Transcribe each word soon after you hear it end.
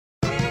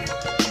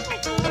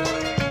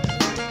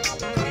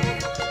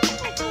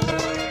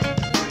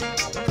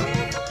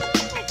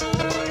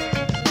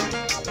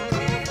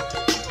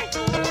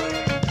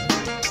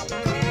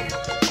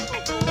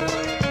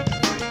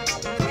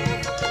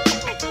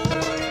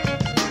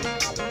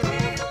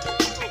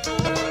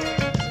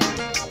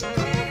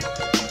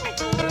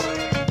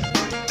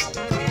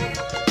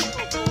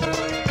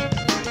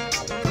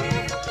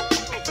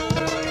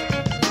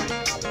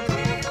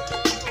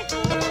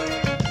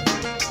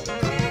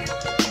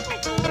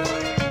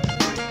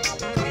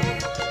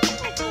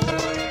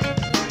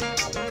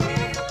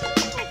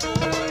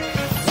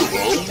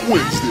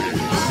Wednesdays.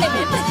 Hey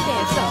man, let's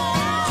dance up.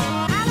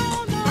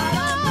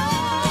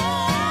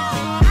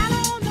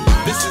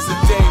 This is a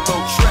Damo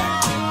track.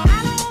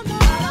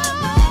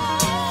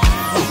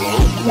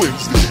 Willa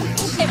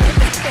Wednesdays. Hey man,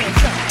 let's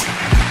dance up.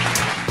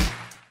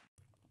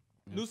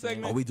 New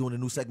segment. Are we doing a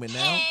new segment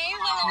now?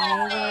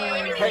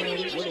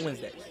 Hey, Willa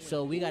Wednesdays.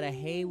 So we got a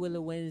Hey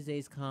Willa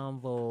Wednesdays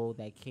convo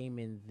that came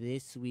in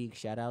this week.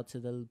 Shout out to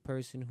the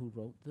person who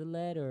wrote the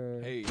letter.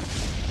 Hey.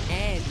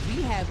 And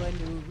we have a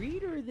new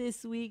reader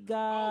this week,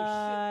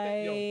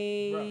 guys.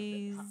 Yo,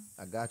 bro.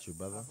 I got you,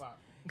 brother.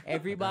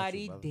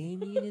 Everybody, brother.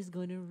 Damien is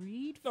gonna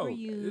read No, for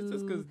you. it's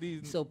just 'cause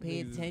these- so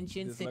pay these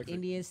attention, sit dyslexic.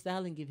 Indian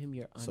style, and give him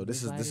your. So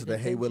this is the undivided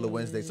Hey Willa attention.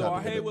 Wednesday So our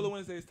topic. Hey Willa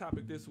Wednesdays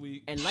topic this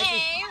week. And like,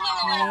 Hey,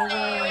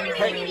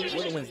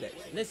 Willa Wednesdays.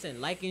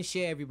 listen, like and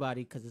share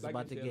everybody because it's Like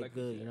about and to share, get like and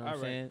good. share. You know what I'm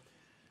All right. saying?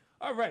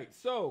 All right,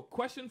 so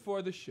question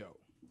for the show.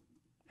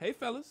 Hey,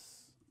 fellas.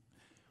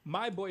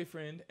 My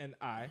boyfriend and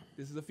I,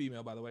 this is a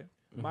female, by the way.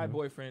 My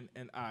boyfriend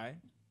and I,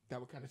 that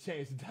would kind of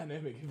change the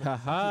dynamic.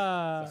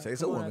 Haha. Say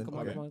it's a Come on, woman. come on,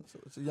 Okay. come on. So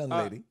it's a young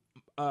lady.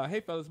 Hey,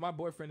 fellas, my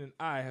boyfriend and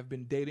I have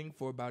been dating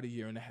for about 1.5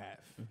 years.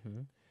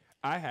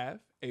 I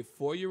have a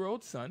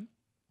 4-year-old son,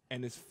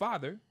 and his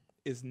father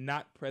is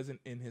not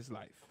present in his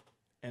life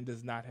and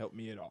does not help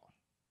me at all.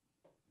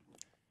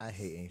 I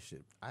hate ain't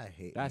shit. I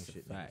hate That's ain't a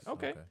shit. fact. niggas.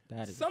 Okay.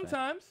 That is a fact.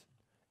 Sometimes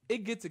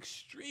it gets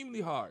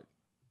extremely hard,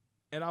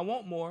 and I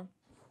want more,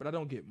 but I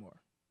don't get more.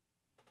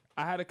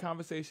 I had a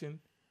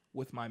conversation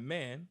with my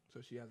man, so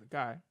she has a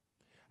guy.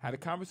 I had a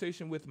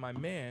conversation with my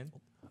man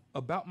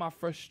about my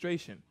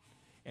frustration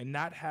and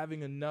not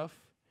having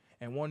enough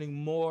and wanting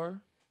more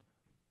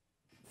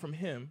from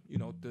him, you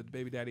know, the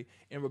baby daddy,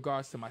 in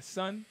regards to my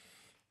son,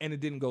 and it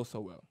didn't go so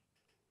well.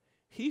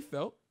 He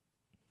felt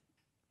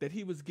that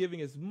he was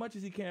giving as much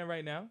as he can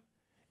right now,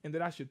 and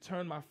that I should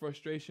turn my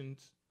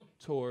frustrations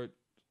toward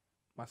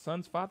my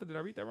son's father. Did I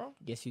read that wrong?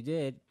 Yes, you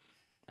did.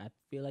 I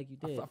feel like you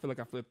I did. feel like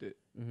I flipped it.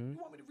 Mm-hmm. You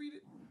want me to read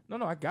it?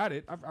 No, I got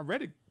it. I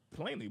read it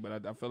plainly,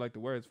 but I feel like the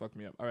words fucked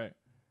me up. All right.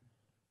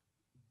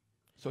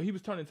 So he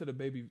was turning to the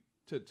baby,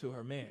 to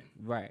her man.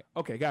 Right.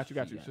 Okay, got you.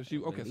 So she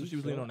was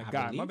leaning on the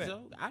guy. My bad.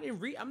 I didn't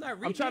read. I'm not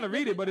reading. I'm trying to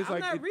read it, but it's I'm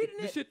like not reading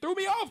this it. shit threw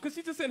me off because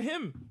she just said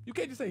him. You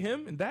can't just say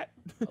him and that.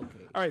 Okay.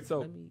 All right, so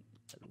Let me-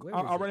 where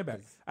I'll is run it back.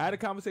 I had a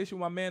conversation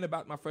with my man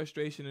about my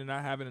frustration and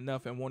not having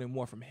enough and wanting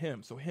more from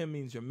him. So him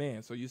means your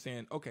man. So you're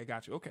saying, okay,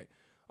 got you. Okay.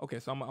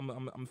 So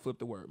I'm flip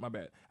the word. My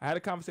bad. I had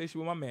a conversation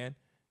with my man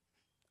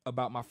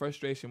about my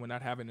frustration with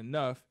not having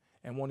enough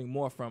and wanting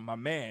more from my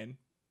man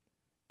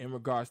in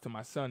regards to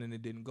my son, and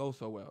it didn't go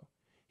so well.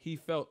 He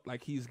felt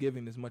like he's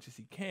giving as much as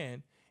he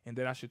can, and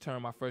that I should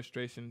turn my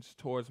frustrations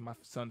towards my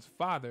son's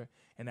father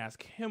and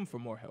ask him for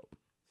more help.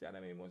 See how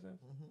that made more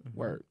sense?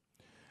 Word.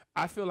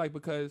 I feel like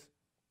because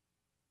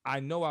I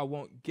know I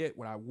won't get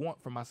what I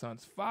want from my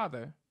son's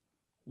father,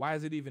 why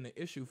is it even an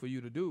issue for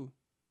you to do?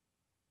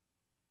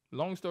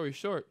 Long story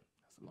short,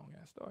 that's a long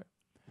ass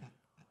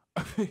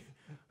story.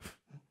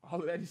 All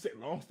of that you say,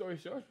 long story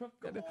short?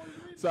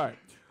 Sorry.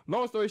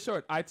 Long story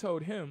short, I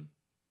told him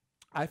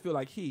I feel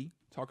like he,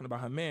 talking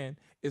about her man,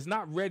 is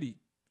not ready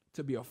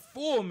to be a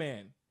full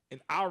man in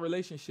our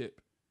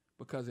relationship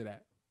because of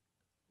that.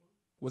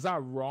 Was I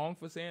wrong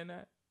for saying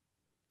that?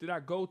 Did I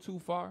go too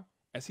far?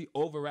 As he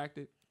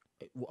overacted?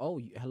 Oh,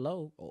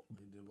 hello. Oh,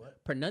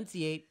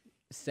 pronunciate.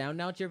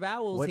 Sound out your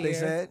vowels. What here. they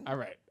said? All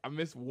right, I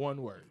missed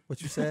one word.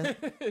 What you said?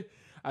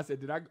 I said,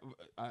 did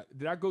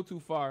I go too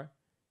far?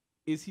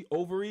 Is he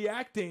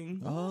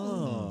overreacting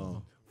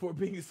Oh. for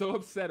being so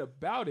upset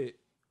about it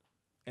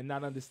and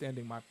not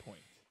understanding my point?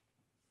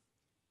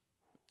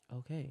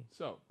 Okay.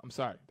 So I'm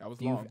sorry, that was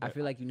Do you, long. I but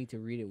feel like you need to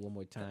read it one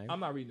more time. I'm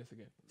not reading this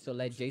again. So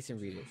let Jason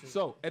read it.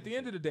 So at the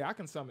end of the day, I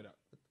can sum it up.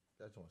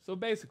 So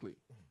basically,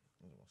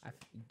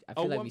 I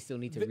feel like we still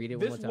need to read it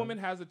one more This time. woman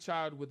has a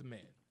child with a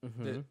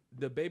man.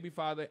 The baby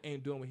father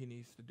ain't doing what he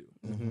needs to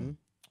do.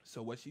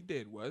 So what she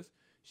did was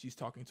she's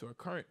talking to her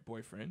current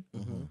boyfriend,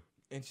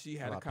 and she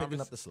had a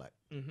Picking up conversation. the slack.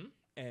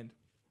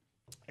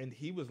 And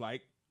he was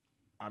like,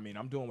 I mean,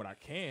 I'm doing what I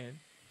can,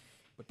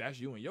 but that's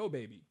you and your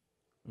baby,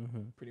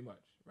 pretty much,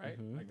 right?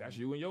 Like that's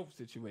you and your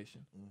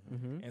situation.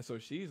 And so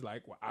she's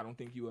like, well, I don't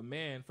think you a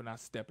man for not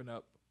stepping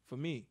up for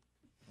me.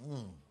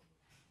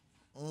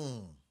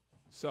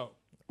 So,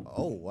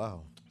 Oh,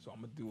 wow. so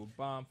I'm gonna do a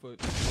bomb for.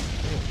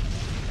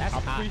 That's I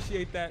hot.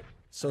 appreciate that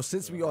So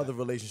since we are the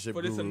relationship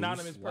for this gurus,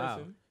 anonymous Wow.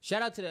 person.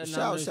 Shout out to the Shout-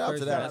 anonymous shout to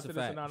person. that. That's Shout a out to this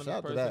fact. anonymous Shout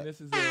out to person. that.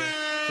 This is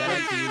Shout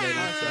out to you, lady.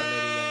 Young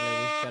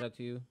lady. Shout out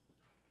to you.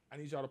 I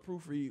need y'all to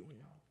proofread.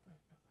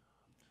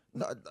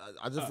 no,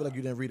 I just feel like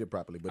you didn't read it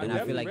properly. But And it I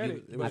was, feel like read you.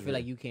 it. It was I feel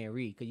like read. you can't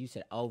read because you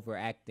said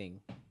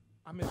overacting.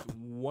 I missed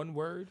one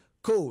word.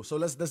 Cool. So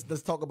let's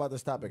talk about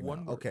this topic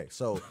One now. word. Okay.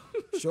 So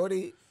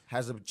Shorty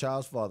has a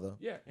child's father.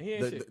 Yeah, and he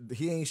ain't shit.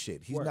 He ain't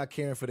shit. He's Word. not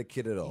caring for the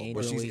kid at all. He ain't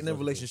But doing she's what he's in a supposed to do.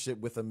 relationship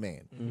with a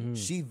man.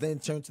 She then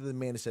turned to the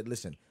man and said,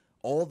 "Listen,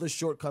 all the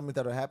shortcomings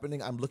that are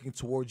happening, I'm looking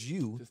towards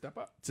you To step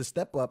up. to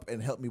step up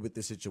and help me with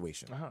this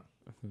situation." Uh-huh.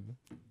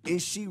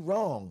 Is she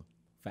wrong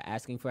For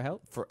asking for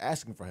help? for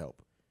asking for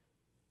help?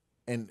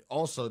 And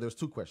also, there's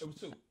two It questions.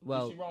 was two.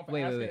 Well, Is she wrong for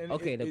wait. asking? And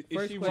Okay, the is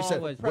first she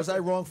question wrong for was I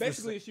wrong for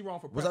basically? Is she wrong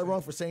for? Was I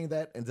wrong for saying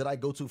that? And did I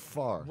go too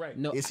far? Right.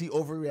 No. Is he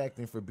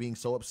overreacting for being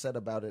so upset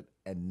about it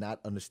and not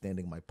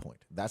understanding my point?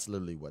 That's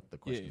literally what the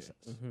question Yeah.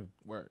 says.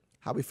 Word.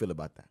 How we feel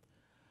about that?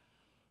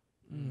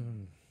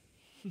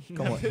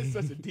 Come on, It's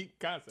such a deep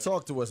concept.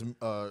 talk to us,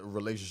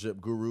 relationship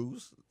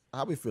gurus.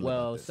 How we feel about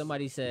Well, this?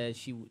 somebody said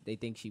they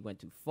think she went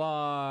too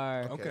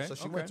far. Okay, so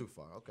she went okay. too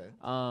far.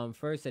 Okay,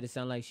 First said it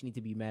sounded like she need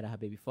to be mad at her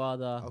baby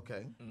father.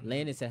 okay.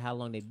 Landon said how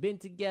long they've been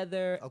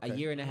together. Okay. A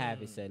year and a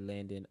half. It said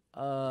Landon.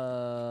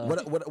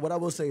 What I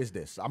will say is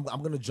this: I'm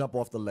gonna jump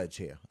off the ledge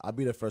here. I'll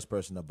be the first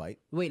person to bite.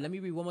 Wait, let me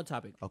read one more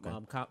topic. Okay.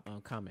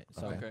 Comment.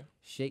 So Okay.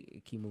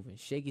 keep moving.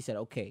 Shaky said,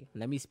 "Okay,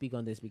 let me speak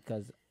on this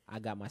because I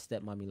got my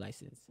stepmommy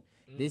license.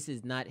 This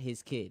is not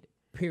his kid.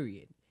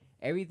 Period.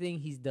 Everything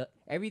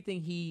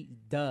he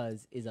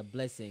does is a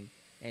blessing,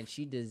 and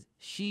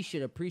she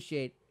should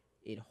appreciate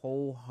it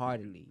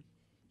wholeheartedly.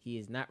 He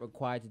is not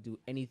required to do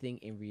anything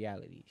in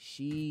reality.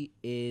 She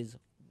is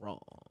wrong."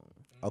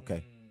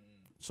 Okay.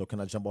 So can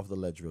I jump off the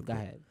ledge real Go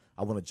quick? ahead.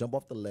 I want to jump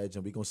off the ledge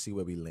and we're going to see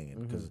where we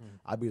land because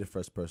I'll be the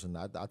first person.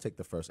 I'll take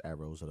the first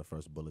arrows or the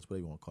first bullets,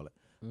 whatever you want to call it.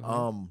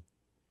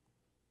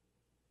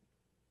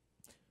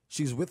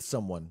 She's with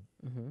someone.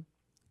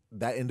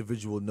 That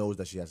individual knows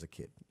that she has a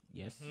kid.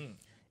 Yes.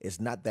 It's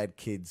not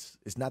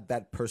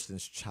that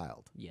person's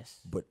child, Yes.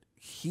 but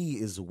he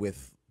is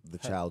with the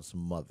child's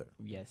mother.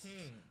 Yes.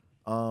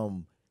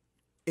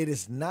 It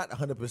is not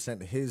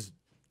 100% his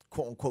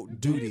quote unquote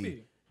duty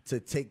Maybe. to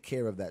take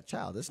care of that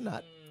child. It's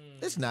not.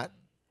 It's not.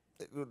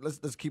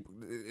 Let's keep.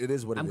 It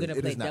is what I'm it is. gonna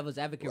It play is not. devil's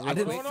advocate I real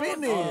didn't quick.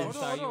 finish. Oh, I'm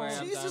sorry, you're right.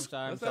 I'm Jesus,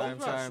 sorry. I'm let's sorry. I'm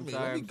let sorry. trust I'm me.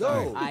 sorry. Let me I'm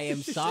go. sorry. I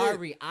am Shit.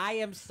 sorry. I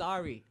am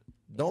sorry.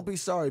 Don't be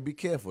sorry. Be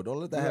careful. Don't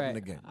let that happen Right.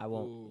 again. I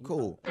won't.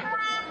 Cool. All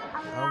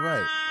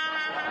right.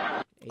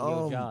 Hey,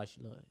 yo, Josh,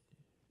 look.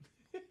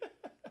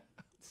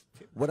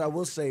 What I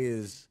will say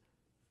is,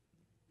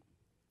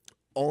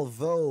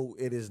 although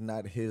it is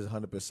not his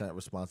 100%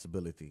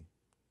 responsibility,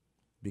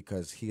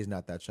 because he is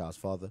not that child's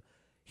father,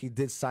 he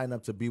did sign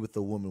up to be with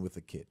a woman with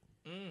a kid.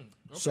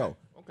 So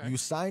you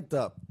signed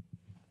up.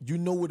 You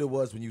know what it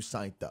was when you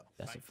signed up.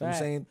 That's a You know what I'm fact.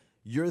 saying?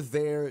 You're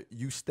there.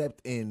 You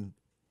stepped in.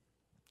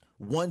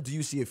 One, do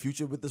you see a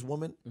future with this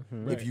woman?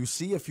 If you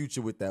see a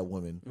future with that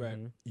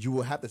woman, you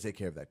will have to take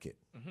care of that kid.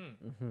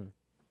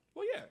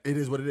 Well, yeah. It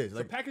is what it is.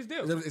 It's a package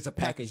deal. It's a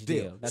package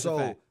deal. That's a so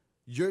fact.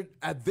 you're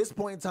at this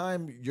point in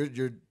time,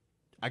 you're.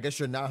 I guess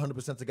you're not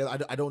 100% together.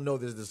 I don't know.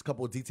 There's a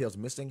couple of details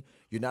missing.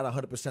 You're not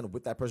 100%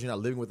 with that person. You're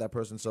not living with that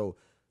person. So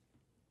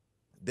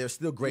there's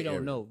still gray We don't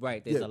area. know.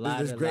 Right. There's a lot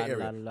there's of gray lot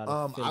area.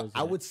 of fillers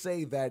I in would it.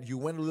 say that you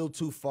went a little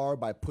too far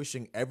by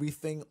pushing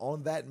everything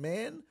on that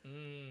man.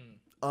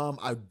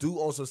 I do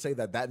also say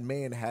that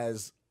man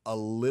has a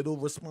little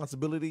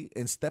responsibility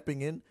in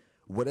stepping in.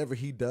 Whatever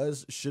he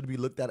does should be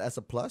looked at as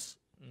a plus.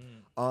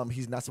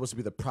 He's not supposed to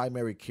be the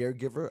primary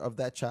caregiver of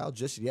that child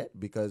just yet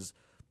because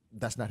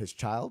that's not his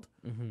child.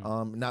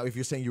 Now, if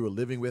you're saying you were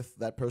living with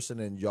that person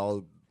and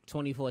y'all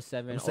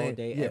 24/7 all saying,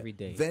 day, yeah, every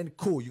day. then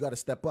cool, you got to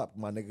step up,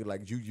 my nigga.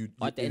 Like you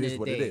At the it end is of the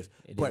what it day, is.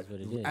 it But is what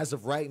it is. as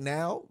of right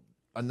now,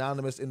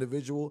 anonymous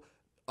individual,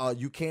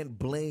 you can't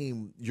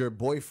blame your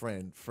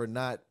boyfriend for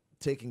not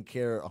taking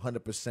care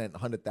 100%,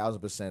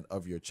 100,000%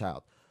 of your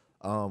child.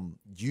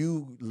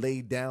 You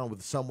laid down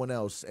with someone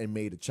else and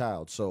made a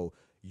child, so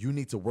you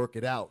need to work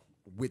it out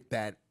with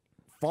that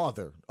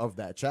father of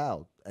that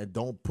child, and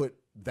don't put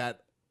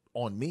that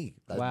on me.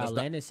 Wow, That's not-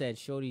 Landon said,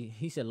 "Shorty."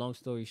 He said, "Long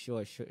story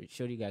short,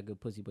 Shorty got good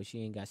pussy, but she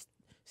ain't got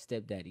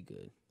stepdaddy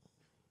good.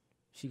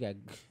 She got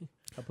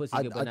her pussy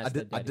good, but not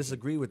stepdaddy I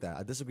disagree with that.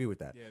 I disagree with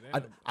that.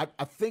 Yeah,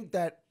 I think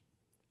that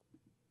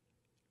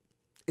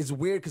it's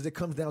weird because it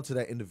comes down to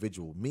that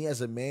individual. Me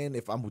as a man,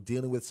 if I'm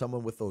dealing with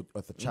someone with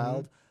a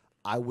child,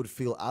 I would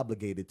feel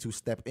obligated to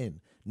step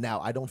in. Now,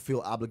 I don't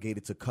feel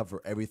obligated to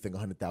cover everything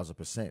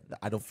 100,000%.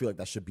 I don't feel like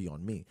that should be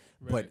on me.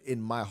 But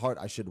in my heart,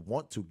 I should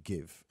want to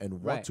give and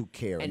want Right. to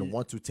care and, And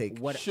want to take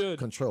Should.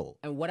 control.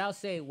 And what I'll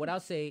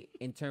say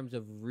in terms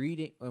of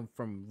reading,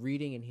 from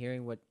reading and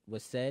hearing what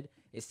was said,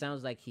 it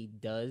sounds like he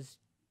does.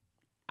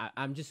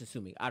 I'm just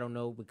assuming. I don't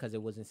know because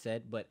it wasn't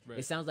said, but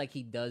it sounds like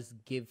he does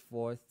give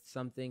forth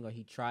something, or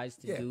he tries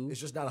to Yeah, do. it's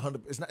just not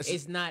 100. It's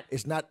not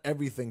It's not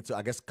everything to,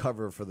 I guess,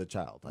 cover for the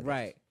child. I guess.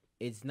 right.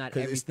 It's not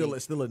Because everything.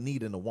 it's still a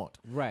need and a want.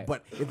 Right.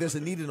 But if there's a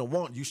need and a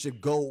want, you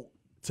should go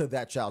to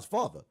that child's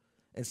father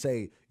and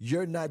say,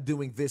 "You're not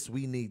doing this.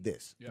 We need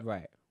this."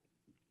 Right.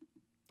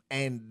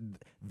 And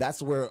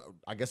that's where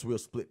I guess we'll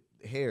split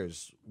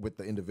hairs with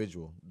the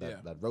individual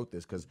that wrote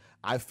this, because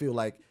I feel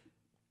like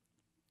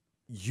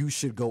you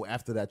should go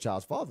after that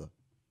child's father.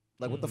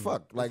 Like, what the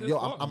fuck? Like, his yo,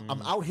 fault.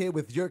 I'm out here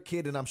with your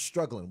kid and I'm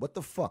struggling. What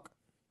the fuck?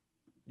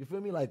 You feel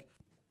me? Like,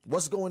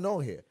 what's going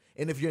on here?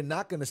 And if you're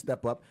not going to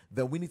step up,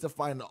 then we need to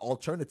find an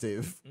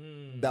alternative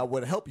that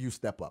would help you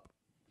step up.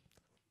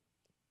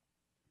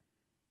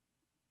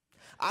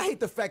 I hate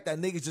the fact that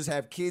niggas just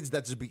have kids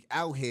that just be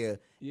out here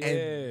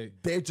and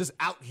they're just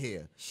out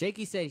here.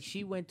 Shaky said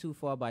she went too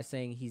far by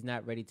saying he's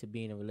not ready to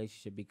be in a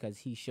relationship because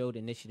he showed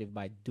initiative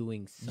by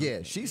doing something.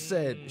 Yeah, she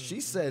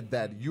said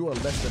that you are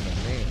less than a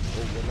man.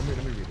 Oh, well,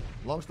 let me read it.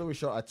 Long story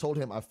short, I told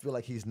him I feel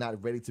like he's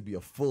not ready to be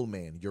a full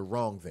man. You're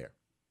wrong there.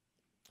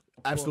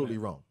 Absolutely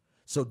wrong.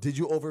 So did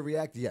you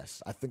overreact?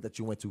 Yes. I think that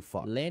you went too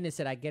far. Landon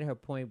said, I get her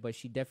point, but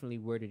she definitely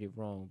worded it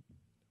wrong.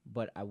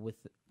 But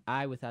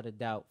I without a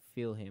doubt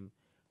feel him.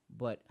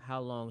 But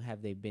how long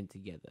have they been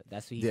together?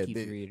 That's what he keeps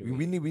reiterating.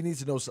 We need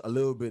to know a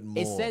little bit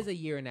more. It says a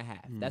year and a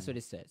half. That's what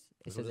it says.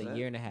 It says a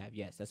year and a half.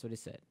 Yes, that's what it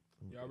said.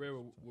 Y'all read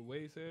what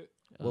Wade said?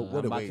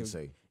 What did Wade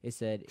say? It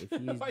said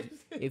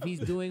if he is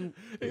doing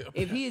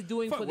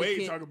for the Wade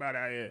kid, talk about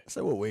out here. I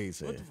said what Wade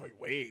said. What the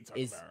fuck Wade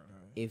talking about?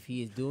 if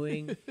he is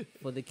doing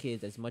for the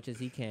kids as much as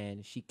he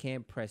can, she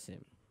can't press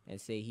him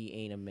and say he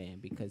ain't a man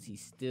because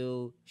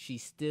she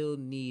still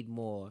need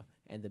more,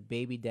 and the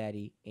baby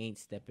daddy ain't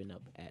stepping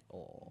up at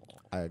all.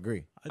 I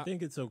agree. I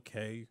think it's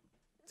okay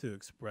to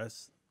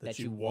express that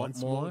you you want want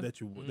more? more,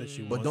 that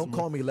you But don't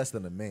call me less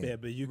than a man. Yeah,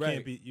 but you Right.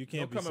 can't be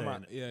Don't come in saying my-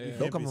 that. yeah, You yeah. can't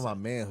Don't come be in my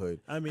saying- manhood.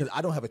 I mean- Because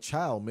I don't have a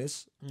child,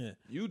 miss. Yeah.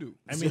 You do.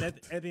 I mean,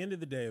 at the end of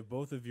the day, if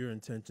both of your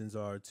intentions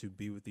are to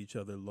be with each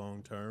other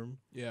long term,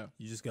 Yeah.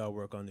 you just gotta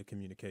work on the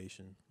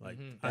communication. Like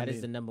That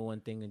is the number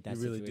one thing in that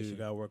you really situation. do. You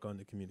gotta work on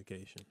the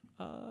communication.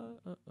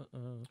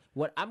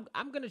 What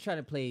I'm gonna try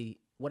to play.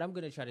 What I'm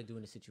gonna try to do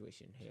in the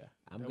situation here.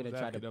 I'm gonna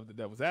try to. Of the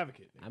devil's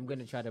advocate. I'm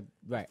gonna try to.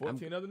 Right.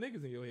 14 other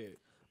niggas in your head.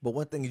 But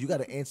one thing is you got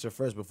to answer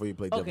first before you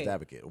play devil's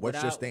advocate.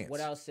 What's your stance?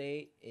 What I'll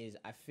say is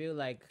I feel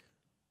like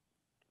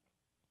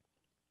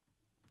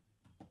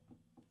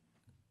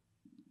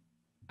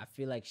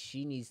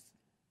she needs.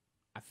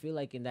 I feel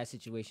like in that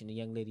situation, the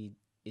young lady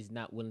is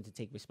not willing to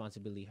take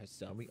responsibility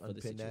herself Can we for the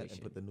unpin situation. that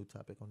and put the new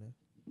topic on there?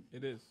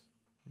 It is.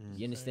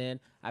 You understand?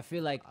 I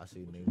feel like I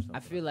see names.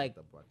 I feel like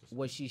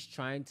what she's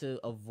trying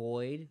to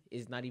avoid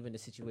is not even the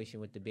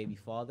situation with the baby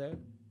father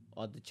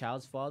or the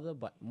child's father,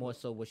 but more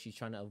so what she's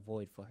trying to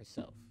avoid for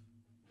herself.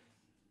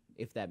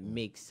 If that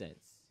makes sense.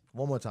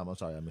 One more time. I'm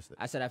sorry, I missed it.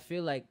 I said I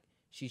feel like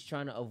she's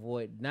trying to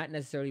avoid not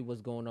necessarily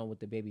what's going on with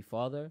the baby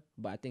father,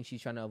 but I think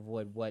she's trying to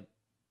avoid what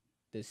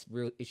this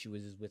real issue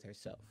is with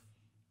herself.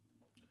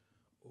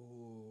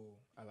 Ooh,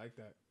 I like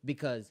that.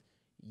 Because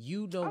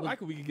you know I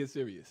like when we can get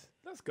serious.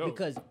 Let's go.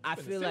 because I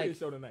Been a feel serious like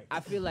show tonight.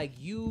 I feel like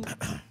you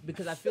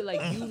because I feel like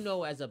you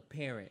know as a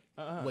parent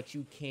what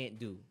you can't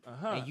do.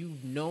 And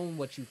you've known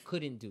what you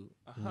couldn't do.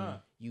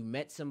 You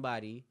met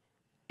somebody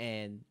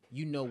and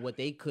you know what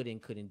they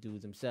couldn't do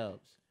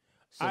themselves.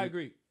 So, I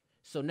agree.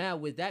 So now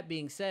with that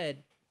being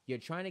said, you're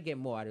trying to get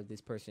more out of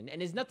this person.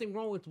 And there's nothing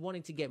wrong with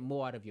wanting to get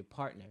more out of your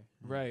partner.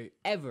 Right.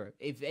 Ever.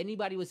 If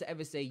anybody was to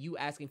ever say you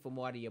asking for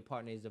more out of your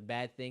partner is a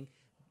bad thing,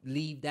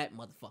 leave that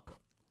motherfucker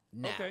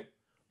now.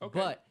 Okay.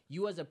 But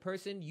you as a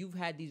person, you've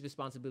had these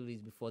responsibilities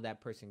before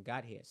that person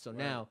got here. So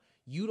now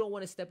you don't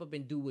want to step up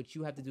and do what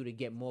you have to do to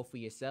get more for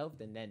yourself,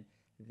 then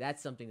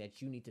that's something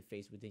that you need to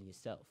face within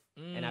yourself.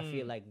 And I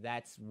feel like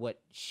that's what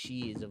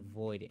she is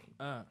avoiding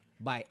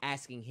by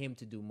asking him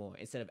to do more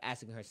instead of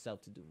asking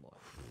herself to do more.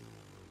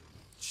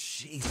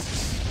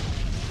 Jesus.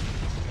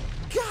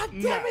 God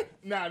damn it!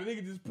 Nah, the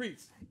nigga just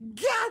preached.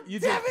 God You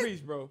damn just it.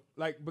 preached, bro.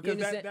 Like because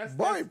understand? that's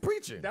Bari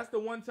preaching. That's the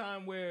one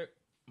time where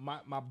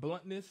my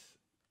bluntness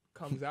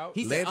comes out.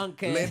 He said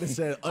Landon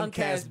said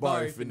uncast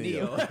Bari for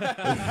Neo.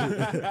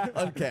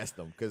 Uncast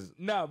them because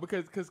No,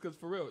 because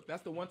for real,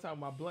 that's the one time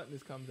my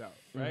bluntness comes out,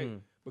 right?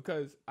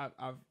 Because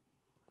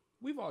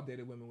we've all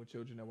dated women with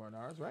children that weren't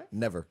ours, right?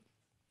 never.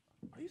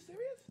 Are you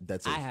serious?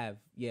 That's it. I have,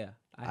 yeah.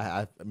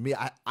 I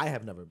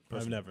have never.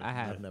 personally. never. I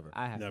have. I've never.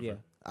 I have, Never. yeah.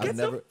 I've Get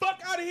never. the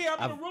fuck out of here!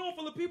 I'm in a room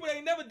full of people that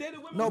ain't never dated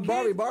women. No, with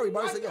Bari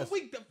kids. said yes.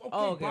 Okay,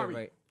 Oh, okay, Bari.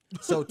 right.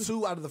 So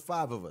 2 out of the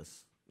 5 of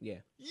us. Yeah.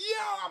 Yo,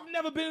 I've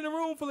never been in a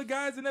room full of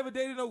guys that never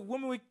dated a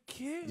woman with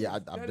kids. Yeah,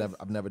 That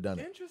I've never done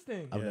is it.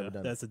 interesting. I've Yeah, never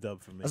done it. that's a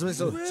dub for me. That's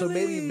what I mean, so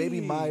maybe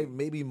Really?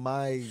 maybe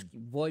my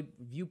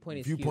Viewpoint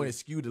is viewpoint is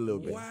skewed a little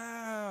bit.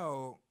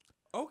 Wow.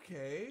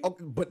 Okay.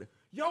 Okay, but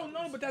Yo,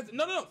 no, but that's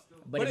no.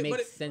 But it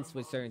makes sense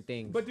with certain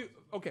things. But dude,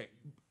 okay.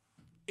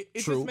 It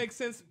True. just makes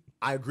sense.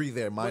 I agree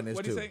there. Mine is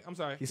What too. did he say? I'm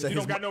sorry. He 'Cause said you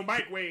his don't got no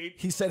mic, Wade.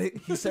 He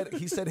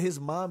said his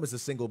mom is a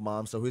single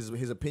mom, so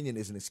his opinion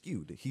isn't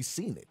skewed. He's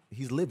seen it.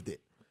 He's lived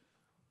it.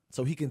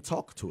 So he can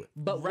talk to it.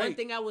 But one Right.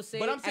 thing I would say,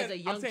 But I'm as saying- a I'm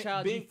young saying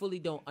child, being- you fully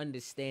don't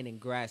understand and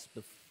grasp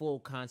the full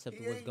concept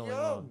of what's ain't going young.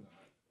 on.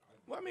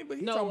 Well, I mean, but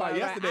he No, talking about right,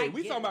 yesterday. I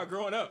We get talking it. about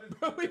growing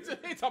up. We ain't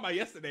talking about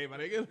yesterday, my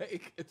nigga.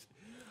 Like,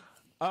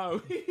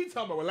 he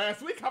talking about well,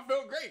 last week I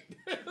felt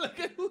great. Like,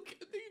 you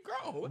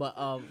grown. But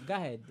go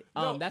ahead.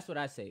 No, That's what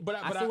I say. but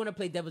I still want to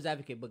play devil's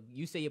advocate, but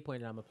you say your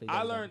point and I'm gonna play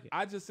devil's advocate.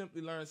 I just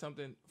simply learned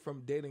something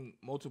from dating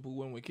multiple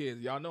women with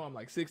kids. Y'all know I'm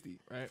like 60,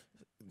 right?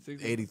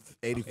 60?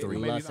 83.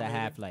 maybe Lust a not-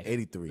 half-life.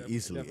 83,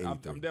 easily I'm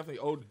 83. definitely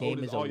old Dame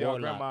as is a all y'all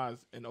warlock.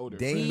 grandmas and older.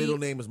 Dame middle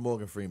name is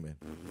Morgan Freeman.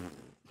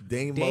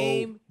 Dame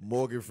Dame-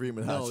 Morgan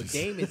Freeman. No, Hodges.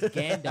 Dame is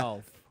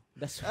Gandalf.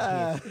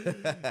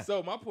 That's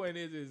So my point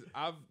is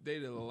I've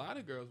dated a lot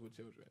of girls with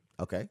children.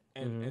 Okay.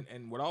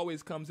 And what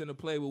always comes into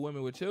play with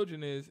women with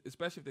children is,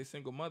 especially if they're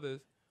single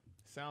mothers,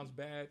 sounds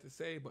bad to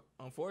say, but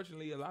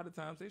unfortunately, a lot of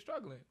times they're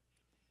struggling.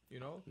 You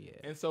know, Yeah.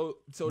 And so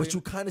But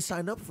you kind of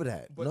sign up for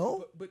that,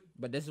 no?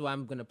 But this is why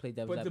I'm gonna play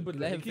devil's But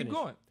advocate. let Let me him keep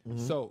finish. going.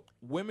 So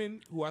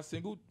women who are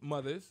single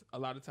mothers, a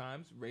lot of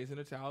times raising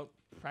a child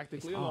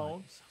practically It's hard.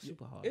 alone. It's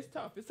super hard. It's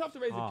tough. It's tough to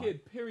raise Hard. a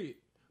kid, period.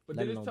 But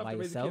Let then it's alone tough by to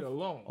raise yourself. a kid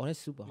alone. Oh, that's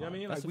super You hard. know what I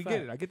mean? That's Like we a get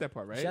fact. it. I get that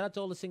part, right? Shout out to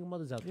all the single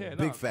mothers out there. Yeah,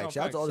 Big fact.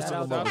 Shout out to all the Shout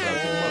single out mothers. to all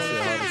the That single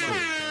shit hard as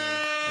mothers. shit.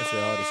 That shit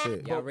hard as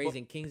shit. Y'all But-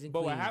 raising kings and But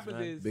queens. what happens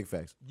man. is Big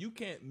facts. you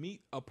can't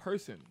meet a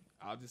person.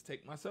 I'll just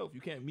take myself. You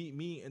can't meet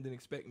me and then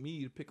expect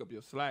me to pick up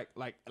your slack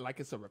like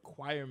it's a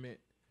requirement,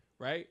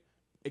 right?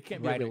 It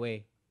can't be right a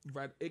away.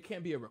 Right. It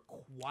can't be a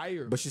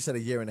requirement. But she said a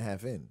year and a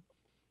half in.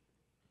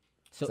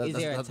 So So is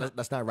there a that's, time?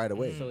 that's not right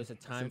away. So it's a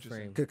time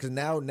interesting. frame. Because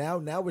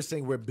now we're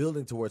saying we're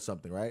building towards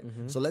something, right?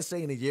 So let's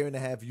say in a year and a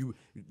half,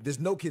 there's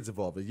no kids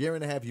involved. A year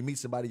and a half, you meet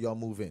somebody, y'all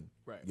move in.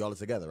 Right. Y'all are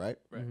together, right?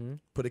 Right.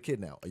 Put a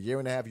kid now. A year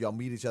and a half, y'all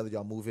meet each other,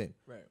 y'all move in.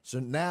 Right. So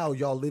now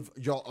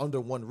y'all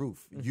under one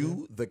roof.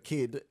 You, the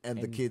kid, and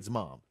the kid's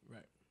mom.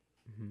 Right.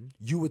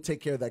 You would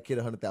take care of that kid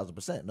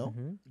 100,000%, no?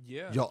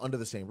 Yeah. Y'all under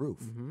the same roof.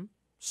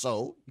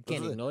 So You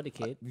can't ignore the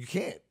kid. You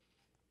can't.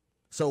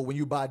 So when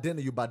you buy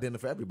dinner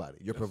for everybody.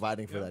 You're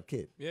providing for that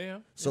kid. Yeah.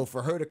 So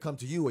for her to come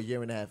to you a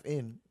year and a half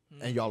in,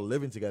 and y'all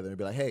living together, and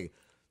be like, "Hey,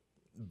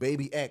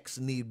 baby X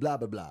need blah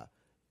blah blah,"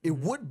 it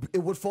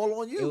would fall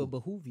on you. It will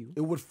behoove you.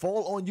 It would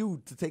fall on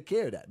you to take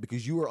care of that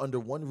because you are under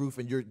one roof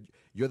and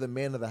you're the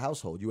man of the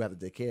household. You have to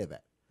take care of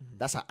that.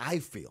 That's how I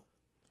feel.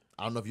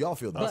 I don't know if y'all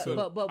feel that. But-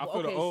 So- but I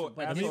feel the okay, old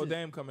but asshole this is-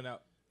 dame coming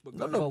out. But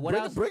no, go no, But what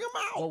bring, else- bring him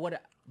out. Well,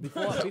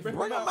 before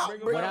bring him out. bring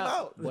him Bring him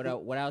out.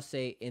 out. what I'll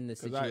say in the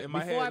ahead. 'Cause situation in my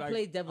before head, I like,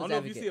 play I devil's don't know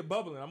advocate. if you see it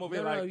bubbling. I'm over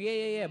No, here no, like,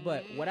 yeah.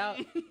 But what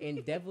I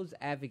in devil's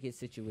advocate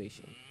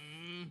situation,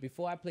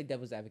 before I play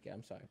devil's advocate,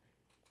 I'm sorry.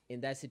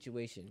 In that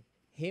situation,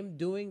 him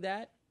doing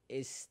that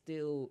is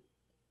still,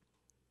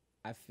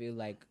 I feel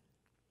like,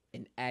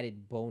 an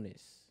added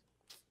bonus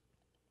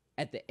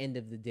at the end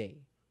of the day,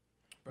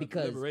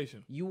 because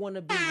liberation. you want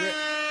to be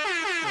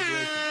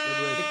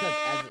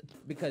Liberation.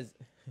 because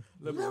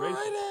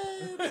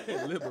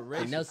Liberation.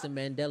 Liberation. Nelson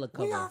Mandela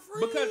cover.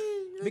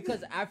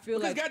 Because I feel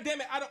Because like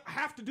goddamn it, I don't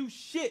have to do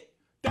shit.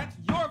 That's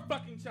your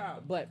fucking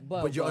child. But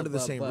you're under the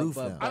same roof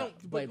now. I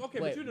don't. But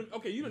you didn't.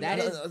 Okay, you didn't. that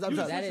you is- done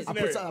that switched is-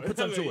 the I put scenario.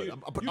 something to it. You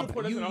I put- done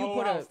put us in a you whole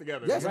put a- house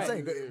together. Yes, Right.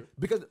 I'm saying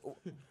because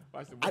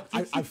Watch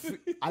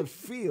the- I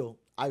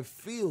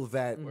feel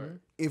that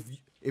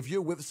if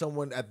you're with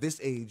someone at this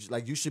age,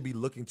 like you should be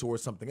looking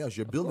towards something else.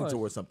 You're building course.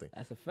 towards something.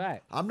 That's a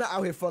fact. I'm not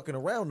out here fucking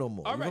around no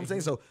more. All You know what I'm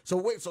right. saying? So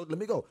wait, so let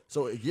me go.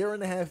 So a year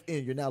and a half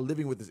in, you're now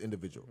living with this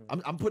individual.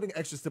 I'm putting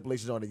extra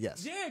stipulations on it.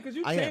 Yes. Yeah, 'cause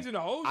you I am. changing the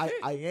whole shit.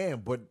 I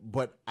am,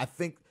 but I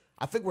think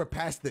we're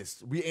past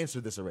this. We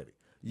answered this already.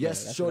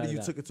 Yes, that's Shorty, what I you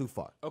got. took it too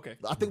far. Okay.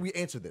 I think we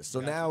answered this. So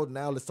now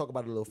let's talk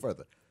about it a little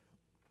further.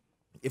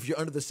 If you're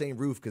under the same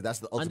roof, because that's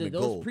the ultimate Under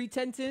those goal.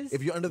 pretenses,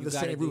 If you're under you the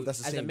gotta same do- roof, that's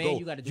the as same a man, goal.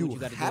 you got to do what you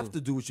got to do. have to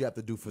do what you have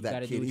to do for that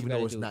gotta do kid, what you even gotta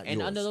though it's do. not And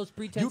yours. under those you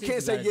pretenses, can't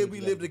you say, gotta yeah, do what we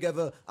you live gotta do.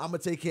 together. I'm gonna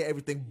take care of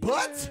everything,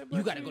 but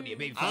You got to go to your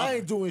baby I father.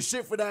 ain't doing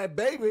shit for that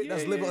baby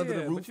that's living under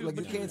the roof. But Like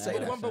you can't but say you-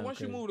 that. But once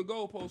you crazy. move the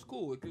goalpost,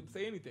 cool. It could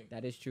say anything.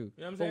 That is true. You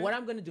know what I'm But saying? what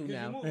I'm gonna do 'Cause you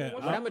now, move- Yeah,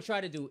 what I- I'm gonna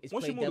try to do is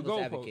once play you move the devil's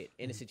goalpost. advocate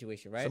in a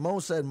situation, right?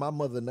 Simone said, "My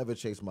mother never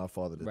chased my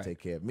father to Right. take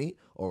care of me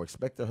or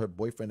expected her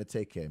boyfriend to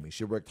take care of me.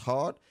 She worked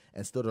hard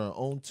and stood on her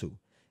own too.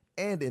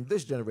 And in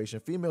this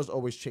generation, females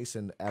always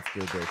chasing after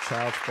their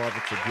child's father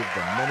to give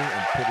them money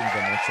and putting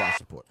them on child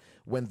support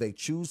when they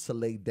choose to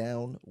lay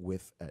down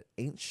with an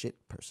ain't shit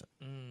person."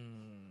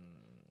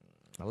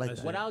 I like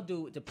that. What I'll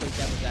do to play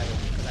devil's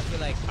advocate, because I feel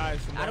like Alright,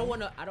 I don't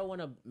Simone.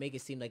 want to make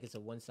it seem like it's a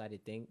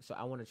one-sided thing. So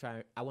I want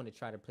to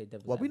try to play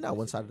devil's Well, we're advocate. not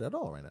one-sided at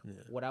all right now.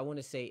 What I want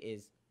to say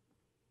is,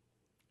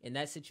 in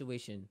that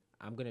situation,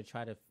 I'm gonna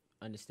try to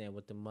understand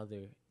what the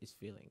mother is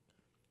feeling.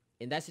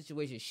 In that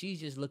situation, she's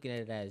just looking at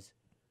it as,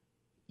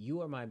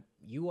 you are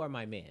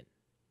my man.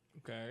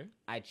 Okay.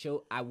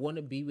 I want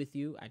to be with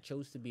you. I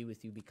chose to be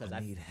with you because I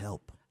need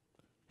help.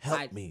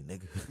 Help me,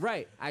 nigga.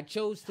 Right. I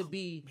chose to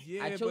be.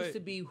 Yeah, I chose to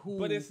be who.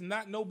 But it's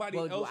not nobody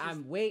Well,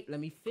 else's. wait. Let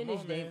me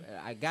finish, on, Dave.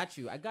 man. I got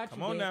you.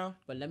 Come on Dave, now.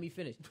 But let me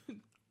finish.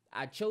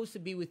 I chose to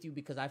be with you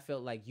because I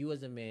felt like you,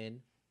 as a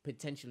man,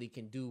 potentially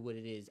can do what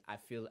it is I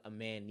feel a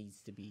man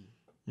needs to be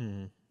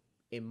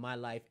in my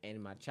life and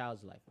in my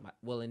child's life.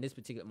 In this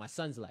particular, my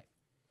son's life.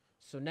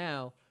 So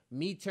now,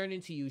 me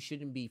turning to you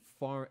shouldn't be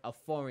a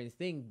foreign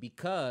thing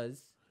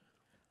because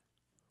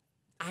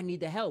I need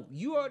the help.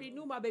 You already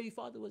knew my baby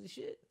father was a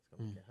shit.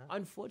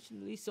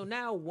 Unfortunately. So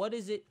now what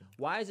is it?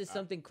 Why is it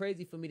something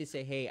crazy for me to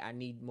say, hey, I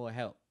need more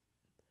help?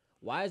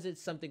 Why is it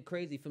something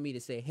crazy for me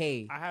to say,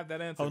 hey? I have that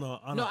answer. Hold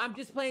on. No, I'm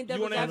just playing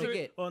devil's wanna answer it?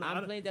 advocate. Oh, no,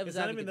 I'm playing devil's it's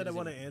not advocate. even that I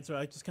want to answer.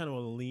 I just kind of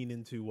want to lean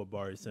into what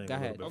Bari's saying Go a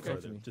ahead. little bit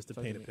Okay. further, just to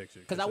Talk paint to a me. picture.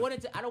 Because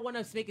I don't want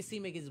to make it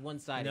seem like it's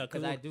one-sided.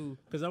 Because I do.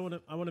 Because I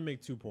want to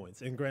make 2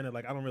 points. And granted,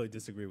 like I don't really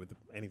disagree with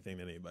anything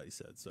that anybody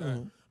said.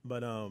 So,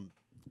 but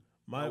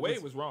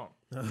Wade was wrong.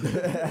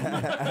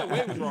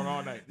 Wade was wrong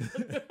all night.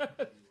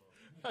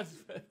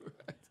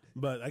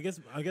 But I guess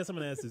I'm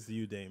gonna ask this to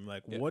you, Dame.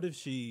 Like, what if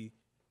she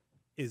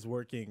is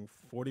working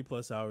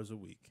 40+ hours a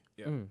week?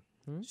 Yeah.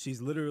 She's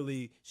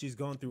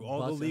gone through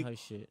all the Busting her legal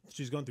shit.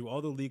 she's gone through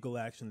all the legal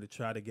action to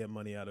try to get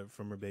money out of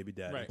from her baby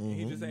daddy. Right.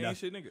 He just ain't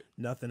shit nigga.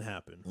 Nothing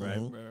happened, right?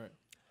 Right.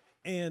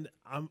 And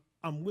I'm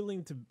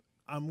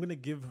gonna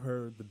give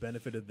her the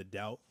benefit of the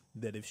doubt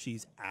that if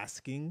she's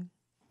asking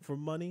for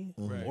money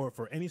Right. or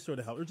for any sort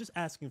of help or just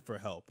asking for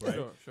help, right?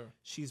 Sure.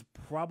 She's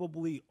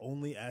probably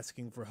only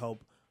asking for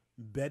help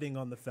betting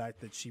on the fact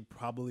that she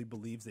probably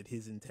believes that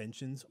his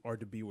intentions are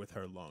to be with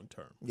her long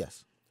term.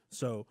 Yes.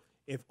 So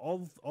if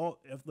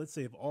let's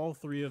say if all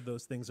three of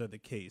those things are the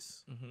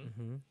case,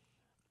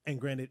 and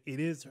granted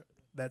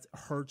that's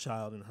her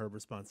child and her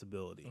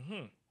responsibility,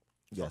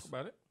 Yes. Talk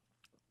about it.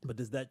 but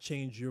does that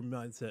change your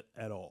mindset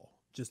at all?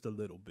 Just a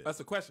little bit. That's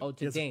the question. Oh,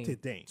 to Yes, Dame. to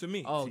Dame. To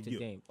me. Oh, to to you.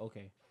 Dame.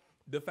 Okay.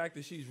 The fact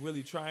that she's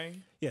really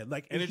trying. Yeah,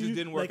 like And if it just you-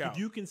 didn't work like out. If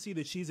you can see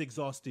that she's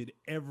exhausted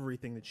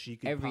everything that she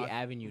could Every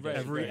avenue. Right,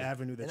 every right.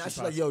 avenue that And she I was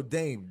like, possibly. yo,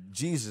 Dame,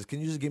 Jesus, can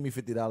you just give me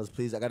 $50,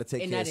 please? I got to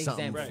take In care of that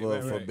something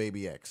example. for Right.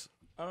 baby X.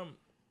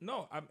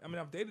 No, I mean,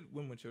 I've dated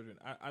women with children.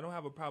 I don't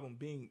have a problem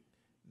being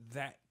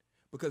that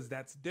because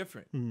that's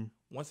different.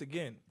 Once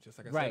again, just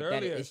like I Right, said that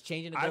earlier, it's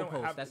changing the I don't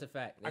goalposts. have- That's a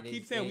fact. I It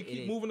keep is- saying we it keep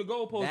is. moving the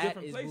goalposts That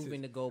different is places.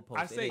 moving the goalposts.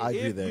 I say It is. I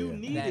agree if there, you yeah.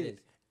 need That it is.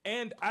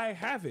 and I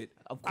have it,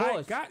 Of I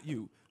course. got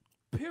you.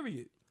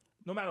 Period.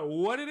 No matter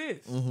what it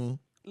is.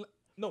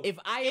 No, If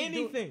I am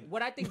anything.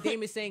 what I think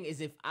Dame is saying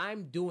is if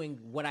I'm doing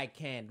what I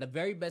can, the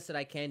very best that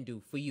I can do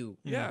for you,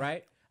 Yeah.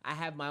 right? I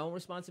have my own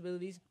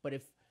responsibilities, but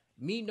if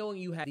me knowing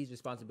you have these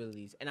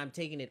responsibilities and I'm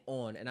taking it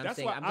on and I'm That's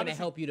saying why, I'm going to honestly-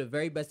 help you the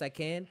very best I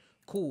can,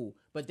 cool.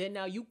 But then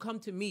now you come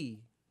to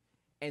me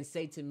and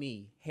say to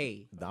me,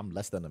 hey, I'm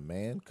less than a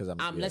man because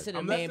I'm I'm yeah. less than a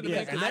I'm less man than a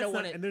because man, and I that's don't not-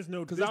 want and to. there's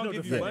no 'Cause I there's don't no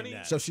give you defending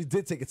money. that. So she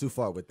did take it too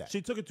far with that.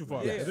 She took it too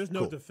far. Yeah. There's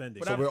no Cool. defending.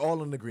 But So I'm- we're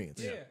all in agreement.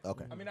 Yeah.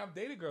 Okay. I mean, I've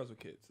dated girls with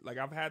kids. Like,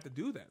 I've had to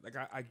do that. Like,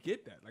 I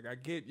get that. Like, I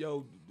get,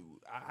 yo,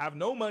 I have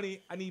no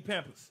money. I need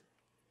Pampers.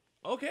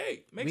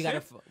 Okay. Makes We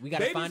gotta sense. we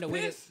gotta Baby's find a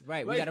way to pissed.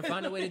 right. Like, We gotta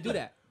find a way to do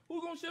that.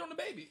 Who's going to shit on the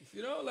babies?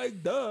 You know,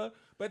 like, duh.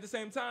 But at the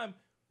same time,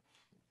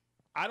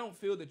 I don't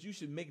feel that you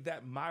should make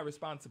that my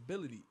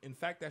responsibility. In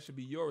fact, that should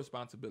be your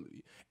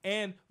responsibility.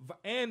 And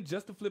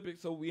just to flip it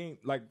so we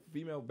ain't like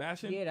female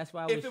bashing. Yeah, that's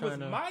why I if was it was trying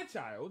to- my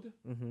child,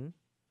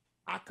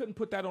 I couldn't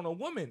put that on a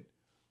woman.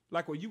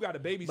 Like, well, you got to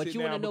babysit But you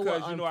now want to know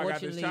because what? you know I got this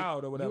Unfortunately,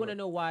 child or whatever. you want to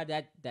know why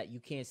that you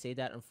can't say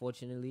that.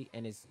 Unfortunately,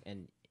 and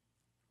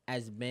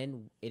as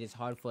men, it is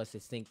hard for us to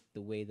think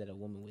the way that a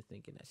woman would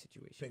think in that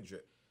situation. Pink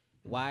drip.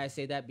 Why I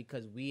say that?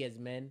 Because we as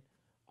men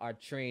are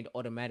trained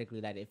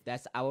automatically that if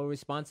that's our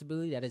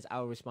responsibility, that is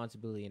our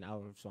responsibility and our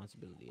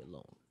responsibility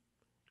alone.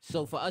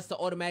 So for us to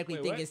automatically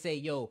Wait, think what? and say,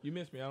 yo, You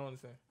missed me. I don't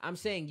understand. I'm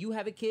saying you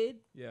have a kid,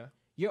 Yeah.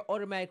 you're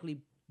automatically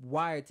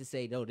wired to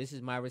say, no, this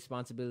is my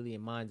responsibility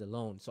and mine's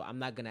alone. So I'm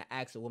not going to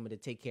ask a woman to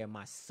take care of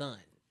my son.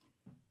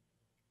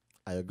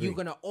 I agree. You're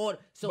going to order.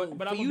 So But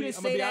for I'm you gonna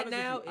to be say that honest with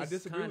now, you. I it's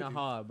disagree kind with of you.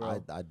 hard,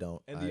 bro. I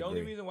don't. And I the only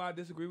agree. reason why I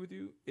disagree with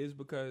you is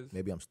because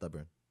Maybe I'm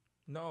stubborn.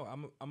 no,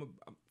 I'm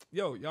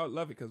yo, y'all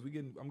love it because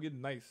I'm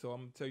getting nice. So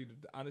I'm gonna tell you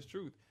the honest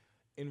truth.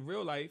 In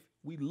real life,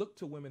 we look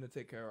to women to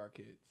take care of our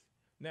kids.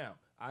 Now,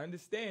 I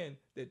understand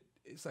that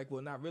it's like,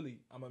 well, not really.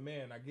 I'm a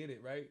man. I get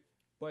it, right?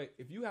 But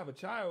if you have a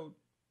child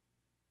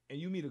and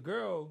you meet a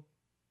girl,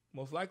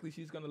 most likely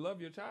she's gonna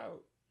love your child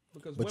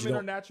because But you women are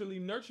don't- naturally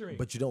nurturing.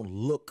 But you don't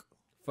look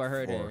for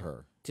her, for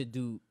her. to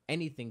do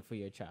anything for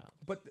your child.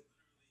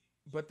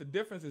 But the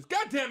difference is,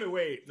 God damn it,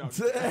 Wade. No, I'm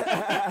just, no,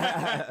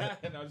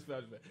 I'm just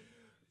playing.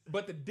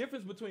 But the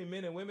difference between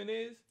men and women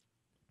is,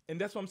 and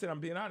that's what I'm saying, I'm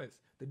being honest.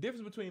 The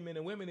difference between men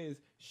and women is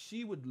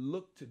she would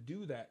look to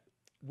do that,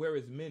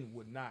 whereas men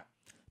would not.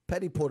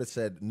 Petty Porter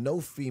said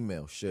no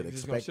female should You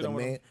just gonna expect shit a on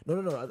what man. No.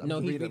 I'm No, just he's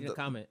reading reading the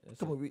comment.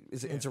 Come on,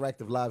 it's an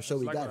interactive live show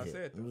we like got what I here.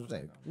 said, You know what I'm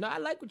saying? No, I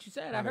like what you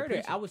said. I I'm heard it.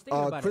 preaching. I was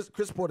thinking about it.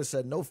 Chris Porter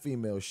said no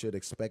female should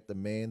expect a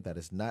man that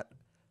is not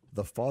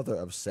the father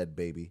of said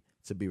baby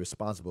to be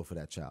responsible for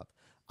that child.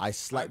 I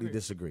slightly agree.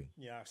 disagree.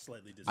 Yeah, I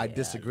slightly disagree. I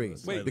disagree.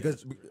 Wait,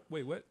 because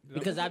Wait, what?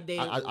 Because I've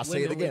dated I say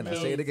it women again. with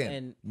I say it kids again.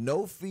 and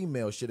No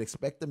female should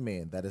expect a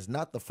man that is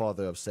not the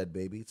father of said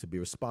baby to be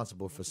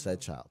responsible for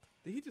said child.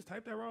 Did he just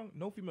type that wrong?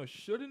 No female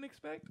shouldn't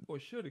expect or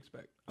should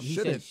expect? He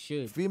said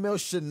should. Females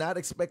should not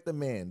expect a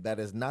man that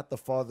is not the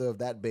father of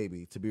that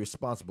baby to be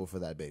responsible for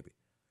that baby.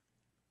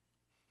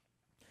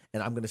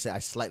 And I'm going to say I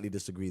slightly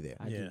disagree there.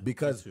 Yeah,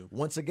 Because me too.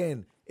 once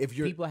again, if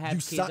you're People have you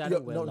kids out of no,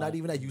 not wedlock.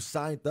 even that, you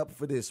signed up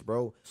for this,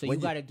 bro. So you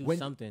gotta do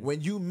something. When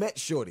you met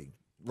Shorty,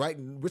 right?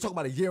 We're talking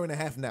about a year and a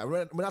half now.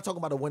 We're not talking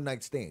about a one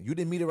night stand. You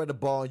didn't meet her at the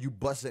bar, you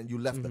busted and you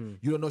left her.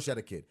 You don't know she had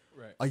a kid.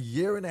 Right. A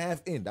year and a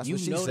half in, that's You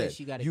what she know that said.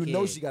 she got a you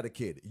know kid. she got a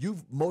kid.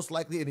 You've most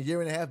likely in a year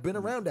and a half been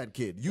around that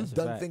kid. You've That's a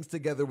done fact. things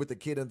together with the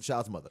kid and the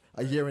child's mother.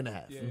 A year and a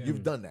half.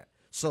 You've done that.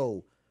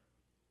 So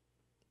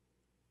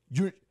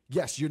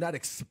you're not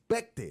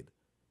expected,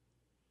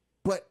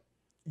 but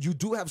you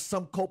do have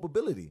some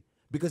culpability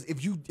Because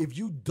if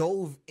you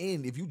dove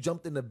in, if you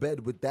jumped into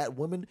bed with that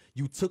woman,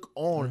 you took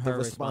on Her the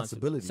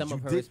responsibility. some you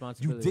of her did,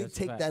 responsibility, You that's did a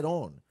take fact. that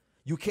on.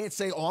 You can't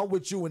say, "Oh, I'm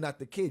with you and not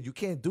the kid." You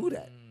can't do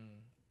that.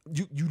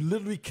 You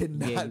literally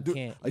cannot Yeah, you do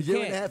can't. a You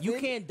year and a half. can't. You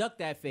in, can't duck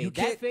that fade. you That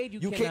can't- fade you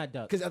can't- cannot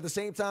duck. Because at the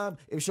same time,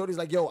 if Shorty's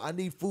like, "Yo, I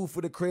need food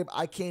for the crib.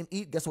 I can't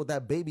eat." Guess what?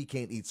 That baby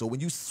can't eat. So when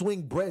you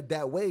swing bread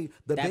that way,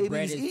 the That baby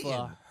bread is is eating.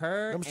 for her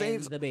You know what I'm saying?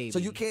 and the baby. So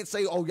you can't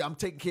say, "Oh, yeah, I'm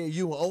taking care of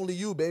you and only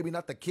you, baby,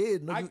 not the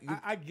kid." No,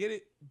 I get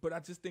it, but I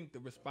just think the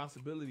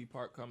responsibility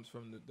part comes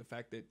from the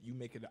fact that you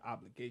make it an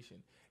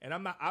obligation, and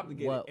I'm not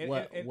obligated. What- and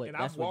what- and, what- and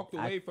that's I've what walked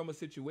away from a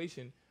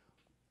situation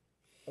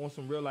on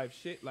some real life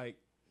shit. Like,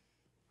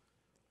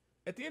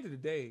 at the end of the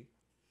day,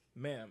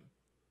 ma'am,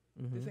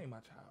 this ain't my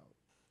child.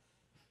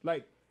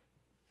 Like,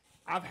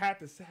 I've had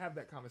to have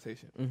that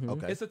conversation.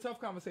 Okay. It's a tough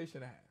conversation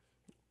to have.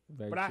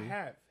 Very But I true.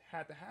 have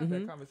had to have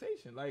that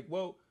conversation. Like,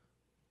 well,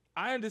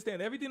 I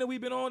understand everything that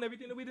we've been on,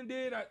 everything that we done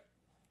did.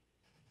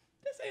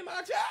 This ain't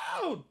my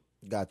child.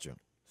 Gotcha.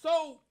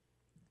 So,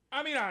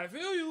 I mean, I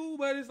feel you,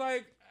 but it's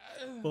like,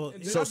 Well,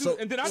 and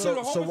then I do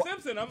the Homer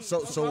Simpson.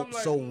 I'm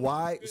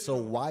like,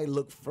 Why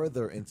look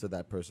further into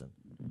that person?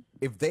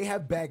 If they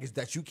have baggage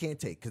that you can't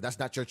take, because that's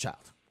not your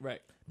child.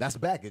 right. That's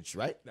baggage,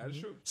 right? That is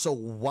true. So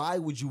why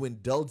would you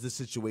indulge the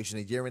situation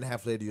a year and a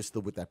half later you're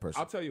still with that person?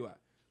 I'll tell you why.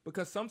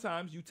 Because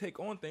sometimes you take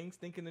on things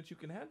thinking that you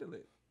can handle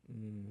it.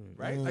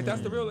 Right? Like,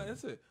 that's the real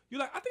answer. You're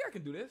like, I think I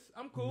can do this.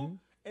 I'm cool.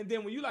 And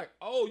then when you like,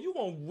 oh, you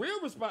want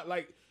real response,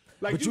 like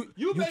But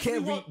you basically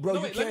can't, want, bro. no,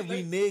 you wait, can't let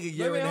me- renege a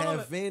year let me- and a hold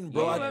half on. in,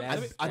 bro. Hold I on,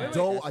 let me-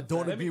 don't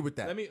let me- agree with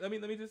that. Let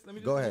me just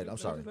Go ahead. I'm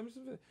sorry. Let me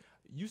just,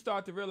 you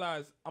start to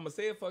realize, I'm gonna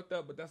say it fucked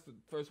up, but that's the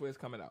first way it's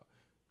coming out.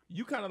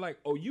 You kind of like,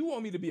 oh, you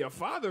want me to be a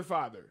father.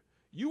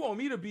 You want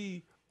me to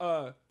be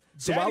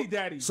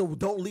daddy. So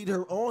don't lead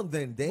her on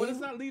then, Dane. But it's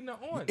not leading her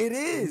on. It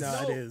is.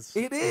 No, it is.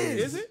 It is.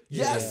 Is it?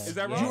 Yes. Yeah. Is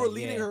that You wrong? are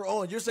leading her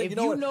on. You're saying, If you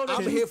know you what? know that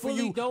I'm you here for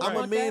fully you. don't I'm a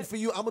want man that, for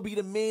you. I'm gonna be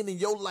the man in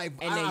your life.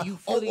 and then you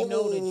fully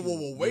know that you-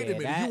 Whoa, wait a yeah,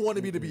 minute. that- You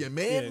wanted me to be a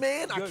man, Yeah.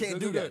 man? I Good, can't good,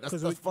 do good. that.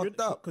 That's fucked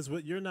up. Because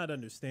what you're not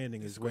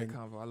understanding is Great when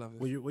convo. I love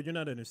this. what you're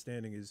not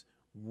understanding is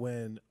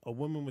when a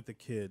woman with a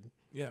kid.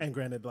 Yeah. And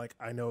granted, like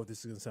I know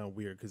this is gonna sound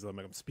weird because I'm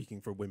speaking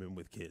for women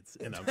with kids,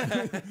 and I'm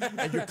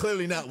And you're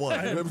clearly not one.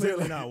 You know what I'm I'm saying?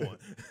 clearly not one.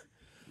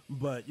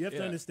 But you have to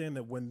Yeah. understand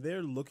that when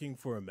they're looking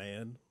for a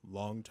man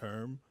long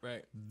term,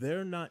 Right.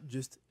 they're not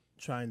just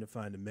trying to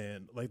find a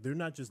man. Like they're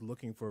not just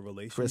looking for a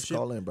relationship.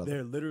 call in, brother.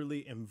 They're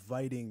literally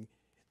inviting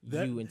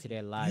You into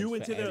their lives You for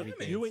into their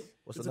everything. you in,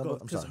 What's the number? I'm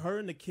because sorry. her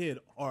and the kid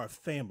are a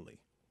family.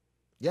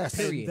 Yes.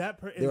 Period. And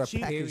They're a and she,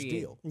 package Period.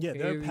 deal. Yeah,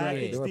 they're a Period.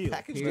 package They're a deal.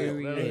 package Period.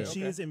 deal. And Right, she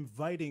okay. is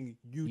inviting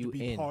you You to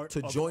be in. part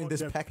To of join this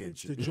their-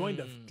 package. to join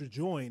to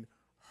join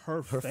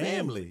her Her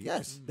family.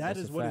 Yes. That That's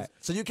is a what is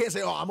fact. So you can't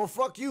say, "Oh, I'm gonna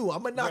fuck you.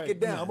 I'm gonna knock Right, it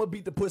down. yeah. I'm gonna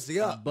beat the pussy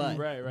up." But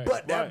Right.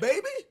 But that Right.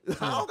 baby,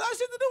 I don't got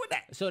shit to do with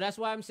that. So that's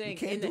why I'm saying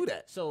can't in the- do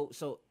that. So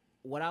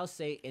what I'll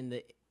say in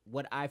the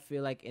what I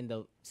feel like in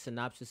the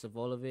synopsis of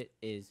all of it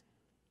is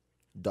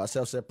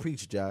Darcel said,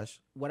 "Preach, Josh.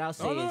 what I'll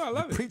say Oh, no, is I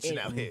love it. Preaching in,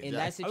 out here." in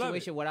Josh. that I love it.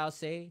 situation, what I'll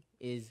say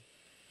is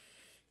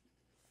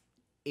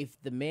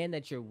if the man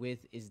that you're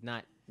with is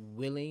not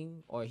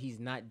willing or he's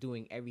not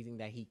doing everything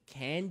that he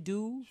can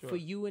do Sure. for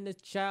you and the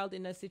child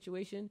in that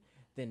situation,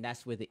 then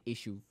that's where the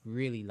issue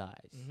really lies.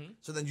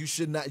 So then you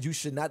should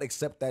not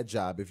accept that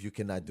job if you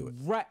cannot do it.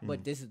 Right,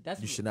 but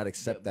that's You should not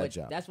accept that but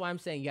job. That's why I'm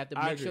saying you have to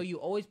I make sure agree. you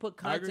always put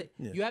I agree. context.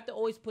 Yeah. You have to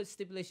always put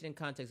stipulation and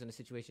context on the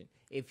situation.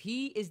 If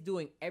he is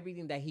doing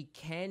everything that he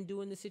can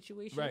do in the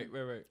situation, Right.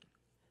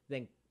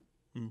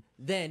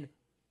 then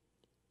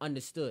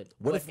understood.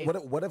 What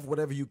But if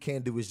whatever you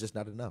can do is just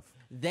not enough?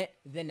 then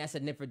that's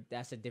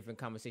a different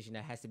conversation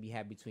that has to be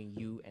had between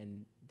you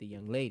and the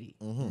young lady.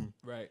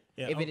 Right.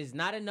 Yeah, If it is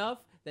not enough,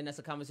 then that's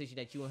a conversation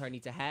that you and her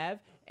need to have.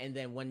 And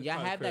then when y'all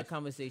probably have Chris. that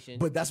conversation,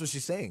 But that's what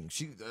she's saying.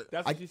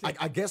 That's what she's saying.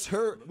 I guess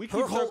her. We her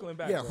keep whole, circling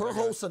back, Yeah, though. her I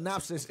whole got-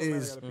 synopsis Somebody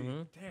is gotta pee.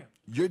 Damn.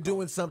 you're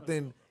doing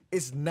something.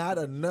 It's not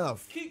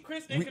enough. Keep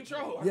Chris in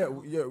control. Yeah,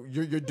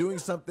 you're doing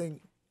something.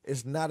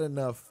 It's not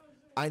enough.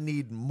 I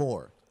need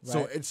more.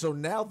 So Right. and so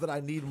now that I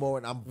need more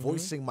and I'm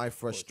voicing my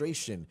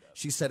frustration,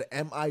 she said,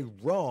 "Am I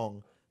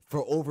wrong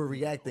for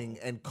overreacting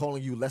and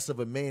calling you less of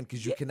a man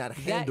because you cannot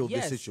handle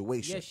yes, this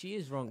situation?" Yes, she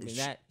is wrong.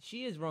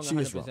 She is wrong. She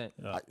 100%.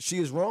 is wrong. She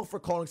is wrong for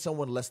calling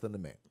someone less than a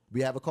man.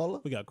 We have a caller?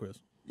 we got Chris.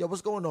 Yo,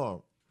 what's going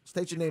on?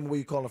 State your name and where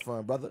you calling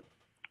from, brother.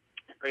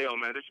 Hey, yo,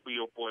 man, this be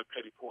your boy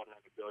Petty Porter in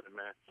the building,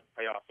 man.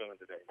 How y'all feeling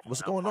today?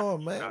 What's I'm going from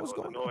on, man? Chicago, What's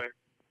going on? Illinois.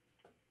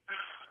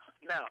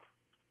 Now,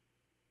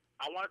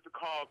 I wanted to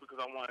call because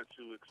I wanted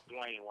to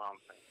explain what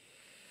I'm saying.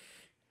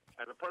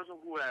 As a person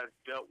who has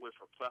dealt with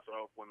a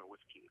plethora of women with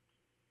kids,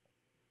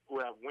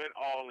 who have went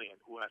all in,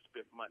 who have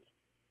spent money,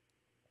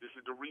 this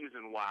is the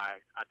reason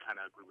why I kind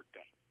of agree with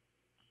that.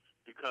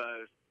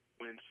 Because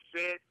when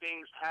said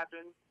things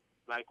happen,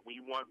 like when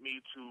you want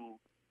me to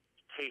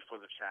pay for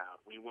the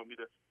child, when you want me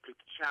to pick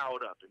the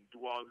child up and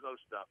do all this other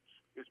stuff,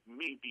 it's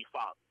me be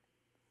father.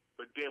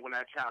 But then when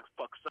that child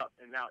fucks up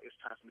and now it's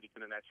time for me to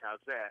get in that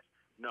child's ass,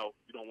 no,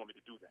 you don't want me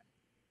to do that.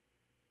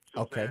 See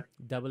what I'm Okay. saying?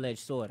 Double-edged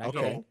sword. I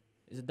Okay. get it.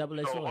 It's a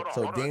double-edged So, sword. hold on,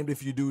 So hold on. damned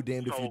if you do,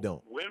 damned if So you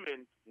don't.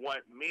 women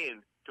want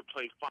men to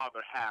play father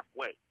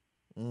halfway.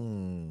 You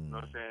know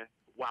what I'm saying?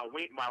 While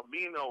me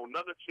and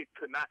another chick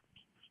could not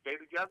stay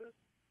together,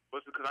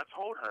 was because I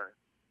told her,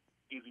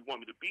 either you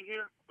want me to be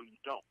here or you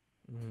don't.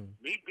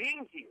 Me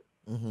being here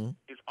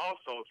is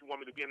also, if you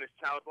want me to be in this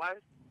child's life,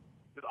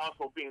 is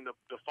also being the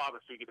father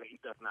figure that he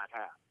does not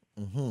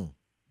have.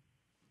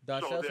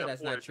 Darcel said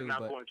that's not it's true, not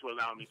but going to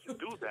allow me to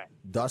do that.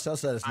 Darcel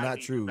said it's I not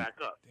need true. To back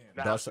up.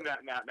 Darcel-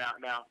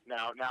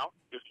 Now,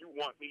 if you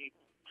want me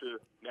to,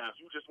 if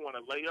you just want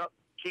to lay up,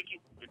 kick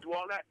it, and do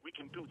all that, we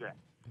can do that.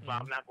 But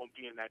I'm not going to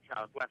be in that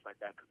child's life like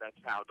that because that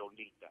child don't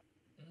need that.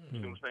 You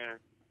see what I'm saying?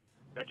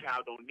 That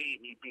child don't need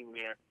me being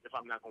there if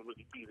I'm not going to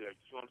really be there. You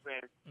see what I'm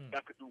saying?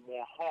 That could do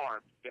more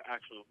harm than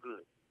actual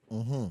good.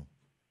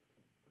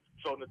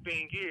 So the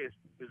thing is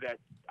that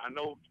I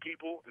know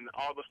people and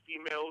all the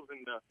females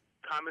in the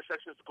comment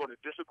sections are going to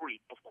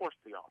disagree. Of course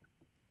they are.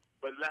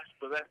 But let's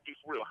be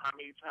for real. How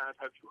many times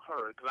have you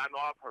heard? Because I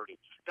know I've heard it.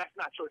 That's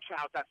not your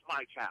child. That's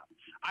my child.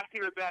 I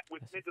hear that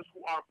with niggas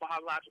who are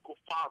biological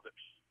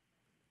fathers.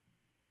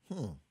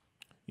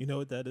 You know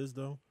what that is,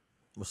 though?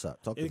 What's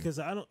up? Talk to me. Because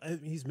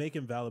he's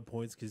making valid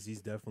points because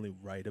he's definitely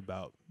right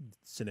about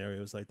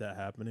scenarios like that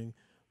happening.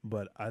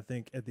 But I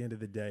think at the end of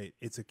the day,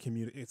 it's a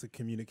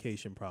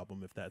communication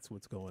problem if that's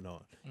what's going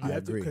on. I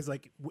agree. Because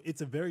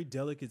it's a very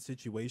delicate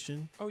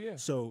situation. Oh, yeah.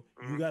 So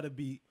you got to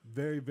be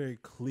very, very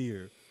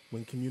clear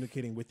when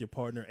communicating with your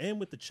partner and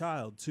with the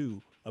child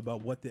too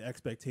about what the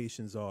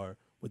expectations are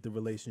with the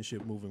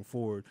relationship moving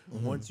forward.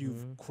 Once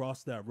you've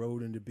crossed that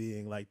road into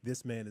being like,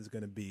 this man is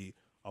going to be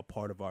a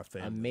part of our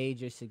family, a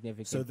major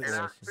significant So force. And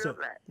I feel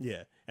that.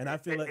 yeah, and I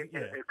feel like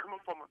and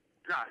coming from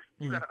Josh,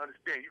 you got to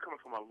understand, you're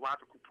coming from a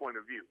logical point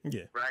of view.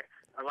 Yeah. Right?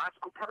 A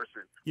logical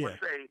person would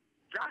say,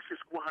 Josh is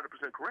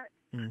 100% correct.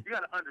 You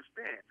got to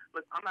understand.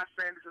 Look, I'm not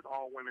saying this is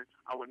all women.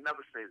 I would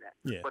never say that.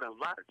 Yeah. But a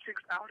lot of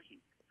chicks out here,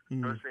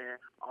 you know what I'm saying?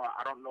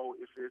 I don't know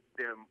if it's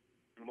them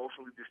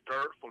emotionally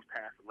disturbed from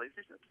past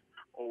relationships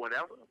or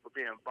whatever, for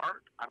being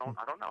burnt. I don't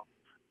know.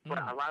 But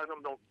a lot of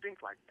them don't think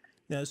like that.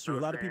 Yeah, it's true.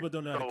 A lot of people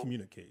don't know how to So-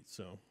 communicate.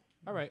 So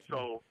All right.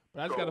 So,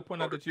 But I just got to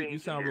point out that the you thing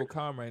sound is- real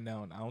calm right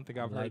now, and I don't think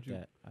I I've like heard you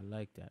that. I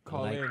like that.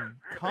 call I like, in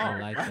I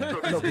calm. like that. So No,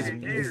 the 'cause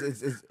thing is,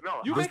 it's-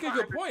 no, You I'm making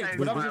good trying to points, change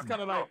but I'm my- just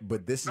kind of like,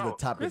 but this is the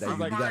topic Chris that is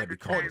you like- got to trying be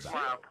to calm change about.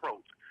 my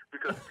approach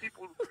because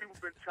people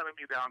been telling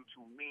me that I'm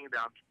too mean,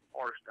 that I'm too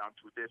harsh, that I'm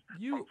too this.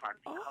 You I'm trying to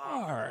be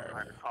calm. are. I'm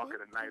trying to talk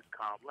at a nice,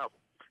 calm level.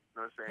 You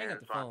know what I'm saying? Hang up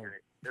the So I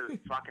phone.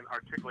 so I can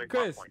articulate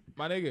Chris, my point.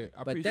 my nigga,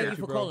 I But appreciate thank you, you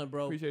for bro. calling,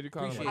 bro. Appreciate you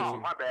calling. Appreciate my Oh,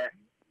 you. my bad.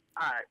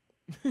 All right.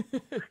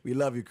 We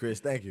love you, Chris.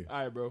 Thank you.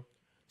 All right, bro.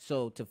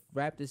 So to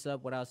wrap this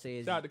up, what I'll say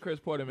is Shout out to Chris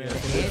Porter, man. Big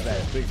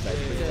facts, big facts,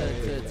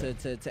 big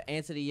facts. to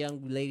answer the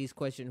young lady's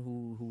question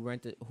who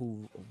wrote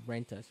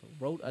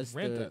us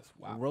Rent the us,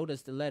 wow. wrote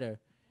us the letter.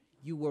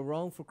 You were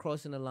wrong for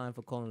crossing the line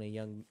for calling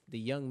the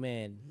young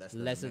man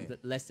less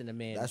than a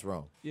man. That's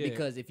wrong. Yeah.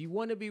 Because if you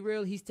want to be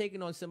real, he's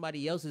taking on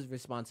somebody else's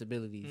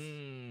responsibilities.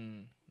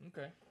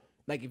 Okay.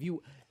 Like if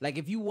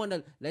you want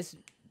to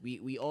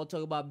we all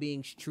talk about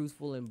being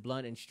truthful and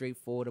blunt and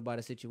straightforward about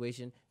a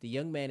situation. The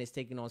young man is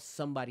taking on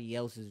somebody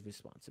else's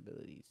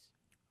responsibilities.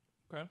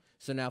 Okay.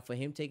 So now for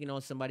him taking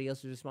on somebody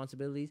else's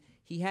responsibilities,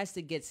 he has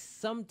to get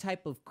some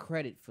type of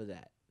credit for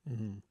that.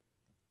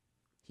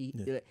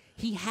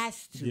 He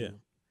has to. yeah,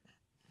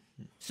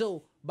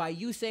 So by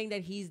you saying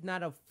that he's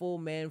not a full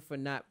man for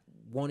not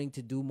wanting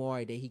to do more,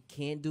 or that he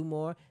can't do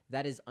more,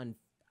 that is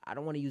I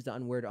don't want to use the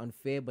word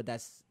unfair, but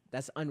that's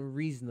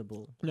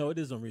unreasonable. no, it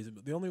is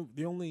unreasonable.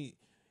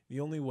 The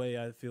only way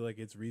I feel like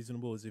it's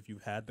reasonable is if you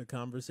had the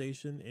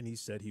conversation and he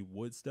said he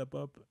would step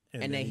up,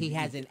 And then he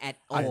hasn't at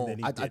I, all. then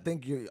he I didn't.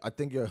 think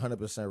you're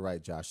 100%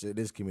 right, Josh. It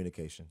is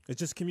communication. It's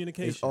just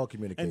communication. It's all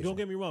communication. And don't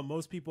get me wrong,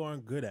 most people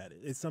aren't good at it.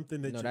 It's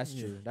something that No, you, that's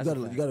yeah. true. You That's a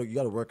gotta, fact. you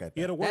gotta work at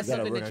that. You gotta work. That's You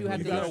something work that on you have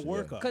to communication,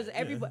 work yeah. on. Because Yeah.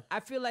 everybody, I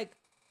feel like,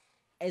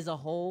 as a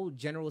whole,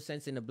 general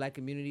sense in the black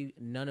community,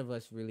 none of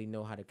us really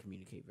know how to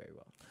communicate very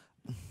well.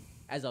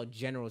 As a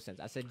general sense,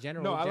 I said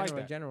general. No, I general, like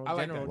that. general, I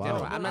like general, that.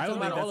 general. Wow. I'm not I talking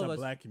don't think about all that's of a us.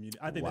 black community.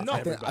 I think Wow. that's I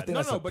think everybody.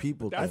 that's a but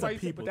people that's thing. why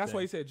That's he a said, but people that's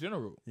why he thing. said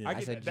general. Yeah. I I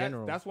get said that.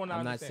 general. That's one I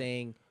I'm not understand.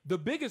 saying The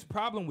biggest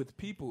problem with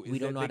people is We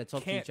don't that know how they to talk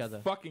to can't each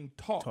other. fucking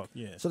talk. Talk,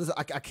 yeah. So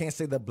I can't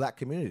say the black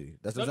community.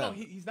 That's No, what no, I'm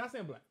saying. he's not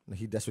saying black.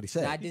 That's what he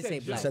said. I did said say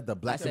general. black. He said the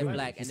black I said community.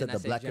 black, He and said then the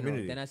I said black general.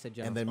 community. Then I said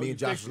general. And then Oh, me you and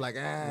Josh fixed was like,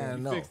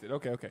 You no. fixed it.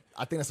 Okay.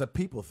 I think that's a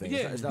people thing.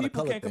 Yeah, It's not a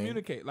people color can't thing.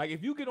 communicate. Like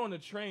if you get on the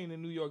train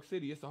in New York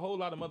City, it's a whole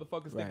lot of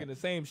motherfuckers Right. thinking the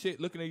same shit,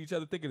 looking at each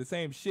other, thinking the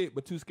same shit,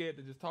 but too scared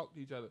to just talk to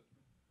each other.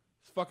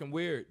 It's fucking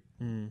weird.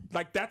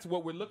 Like that's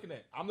what we're looking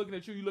at. I'm looking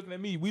at you, you looking at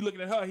me, we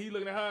looking at her, he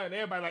looking at her, and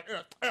everybody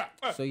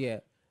like. So yeah,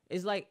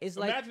 it's like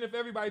Imagine if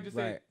everybody just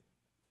said, Right.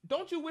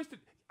 "Don't you wish that?"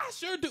 I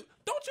sure do.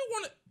 Don't you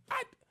want to?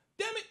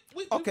 Damn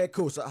it. Okay,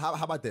 cool. So how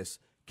about this?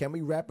 Can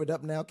we wrap it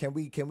up now? Can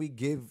we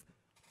give?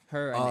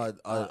 her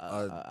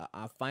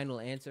a final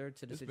answer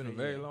to the It's been situation. a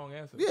very long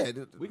answer. Yeah,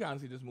 we can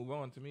honestly just move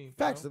on. To me,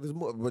 Facts. you know? There's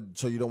more, but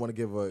so you don't want to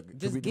give a?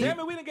 Just we- give- Damn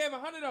it, we done gave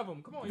 100 of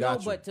them. Come on, Got No,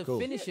 you. but to Cool.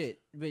 finish it,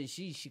 but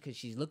because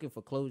she's looking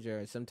for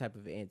closure or some type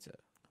of answer.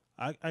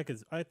 I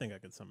think I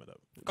could sum it up.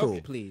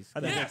 Cool. Please. I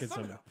think Yeah, I could sum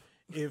sum it it up.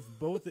 If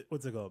both,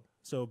 what's it called?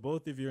 So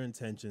both of your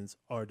intentions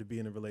are to be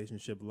in a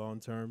relationship long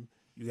term,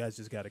 you guys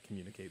just got to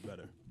communicate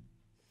better.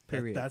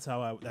 Period. That's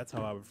how I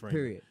would frame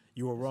Period. it.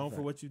 You were wrong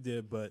for what you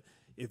did, but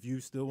if you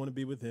still want to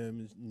be with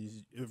him,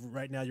 if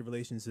right now your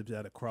relationship's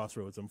at a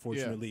crossroads,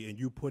 unfortunately, and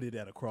you put it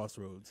at a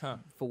crossroads. Huh.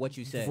 For what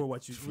you said. For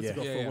what you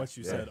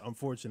said,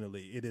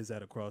 unfortunately, it is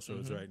at a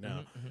crossroads Mm-hmm, right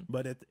now.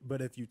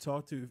 But if you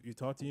talk to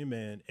your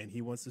man and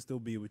he wants to still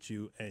be with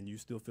you and you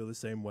still feel the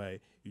same way,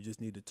 you just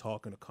need to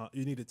talk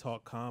you need to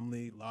talk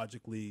calmly,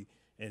 logically,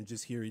 and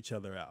just hear each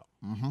other out.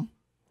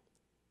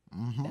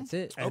 That's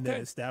it. And Okay.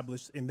 then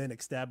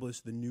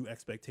establish the new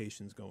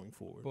expectations going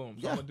forward. Boom.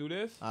 So I'm gonna do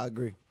this. I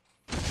agree.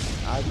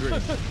 I agree.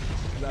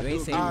 You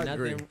ain't saying I nothing.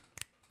 agree.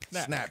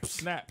 Snap. Snaps.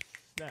 Snap.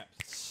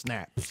 Snaps.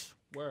 Snaps.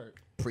 Word.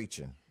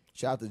 Preaching.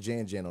 Shout out to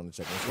Jan on the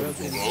check.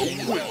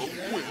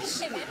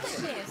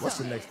 What's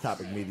the next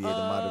topic, mediator,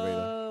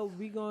 moderator?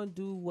 We gonna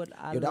do what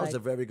I Yo, that like. was a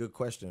very good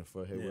question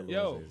for Hey Willa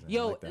Yo. Wednesdays. I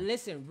Yo, like that.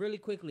 listen, really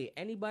quickly.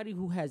 Anybody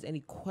who has any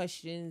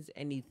questions,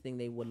 anything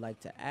they would like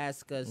to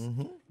ask us,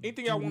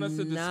 Anything y'all want us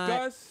to Do not-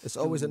 discuss? It's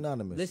always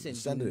anonymous. listen,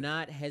 Send do it.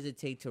 not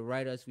hesitate to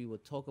write us. We will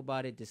talk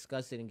about it,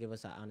 discuss it, and give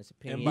us our honest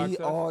opinion. Inbox We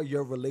us. are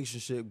your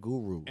relationship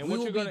guru. And We what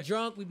will you're be gonna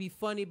drunk, we be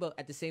funny, but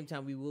at the same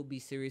time, we will be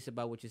serious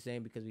about what you're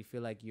saying because we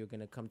feel like you're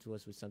gonna come to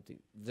us with something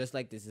just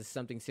like this is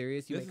something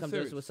serious. You This may is come to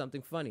serious. us with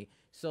something funny.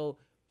 So,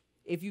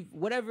 if you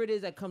whatever it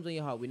is that comes on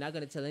your heart, we're not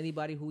gonna tell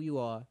anybody who you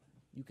are.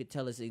 You could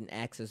tell us and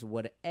ask us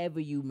whatever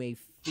you may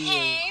feel.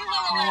 Hey,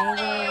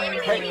 Willa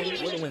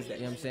You know Wednesday.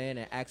 what I'm saying?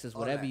 And ask us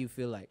whatever that. you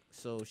feel like.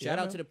 So shout Yeah, out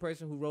man. to the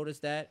person who wrote us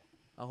that.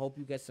 I hope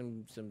you get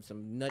some much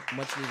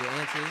needed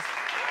answers.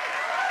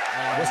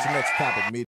 What's the next topic, mediator?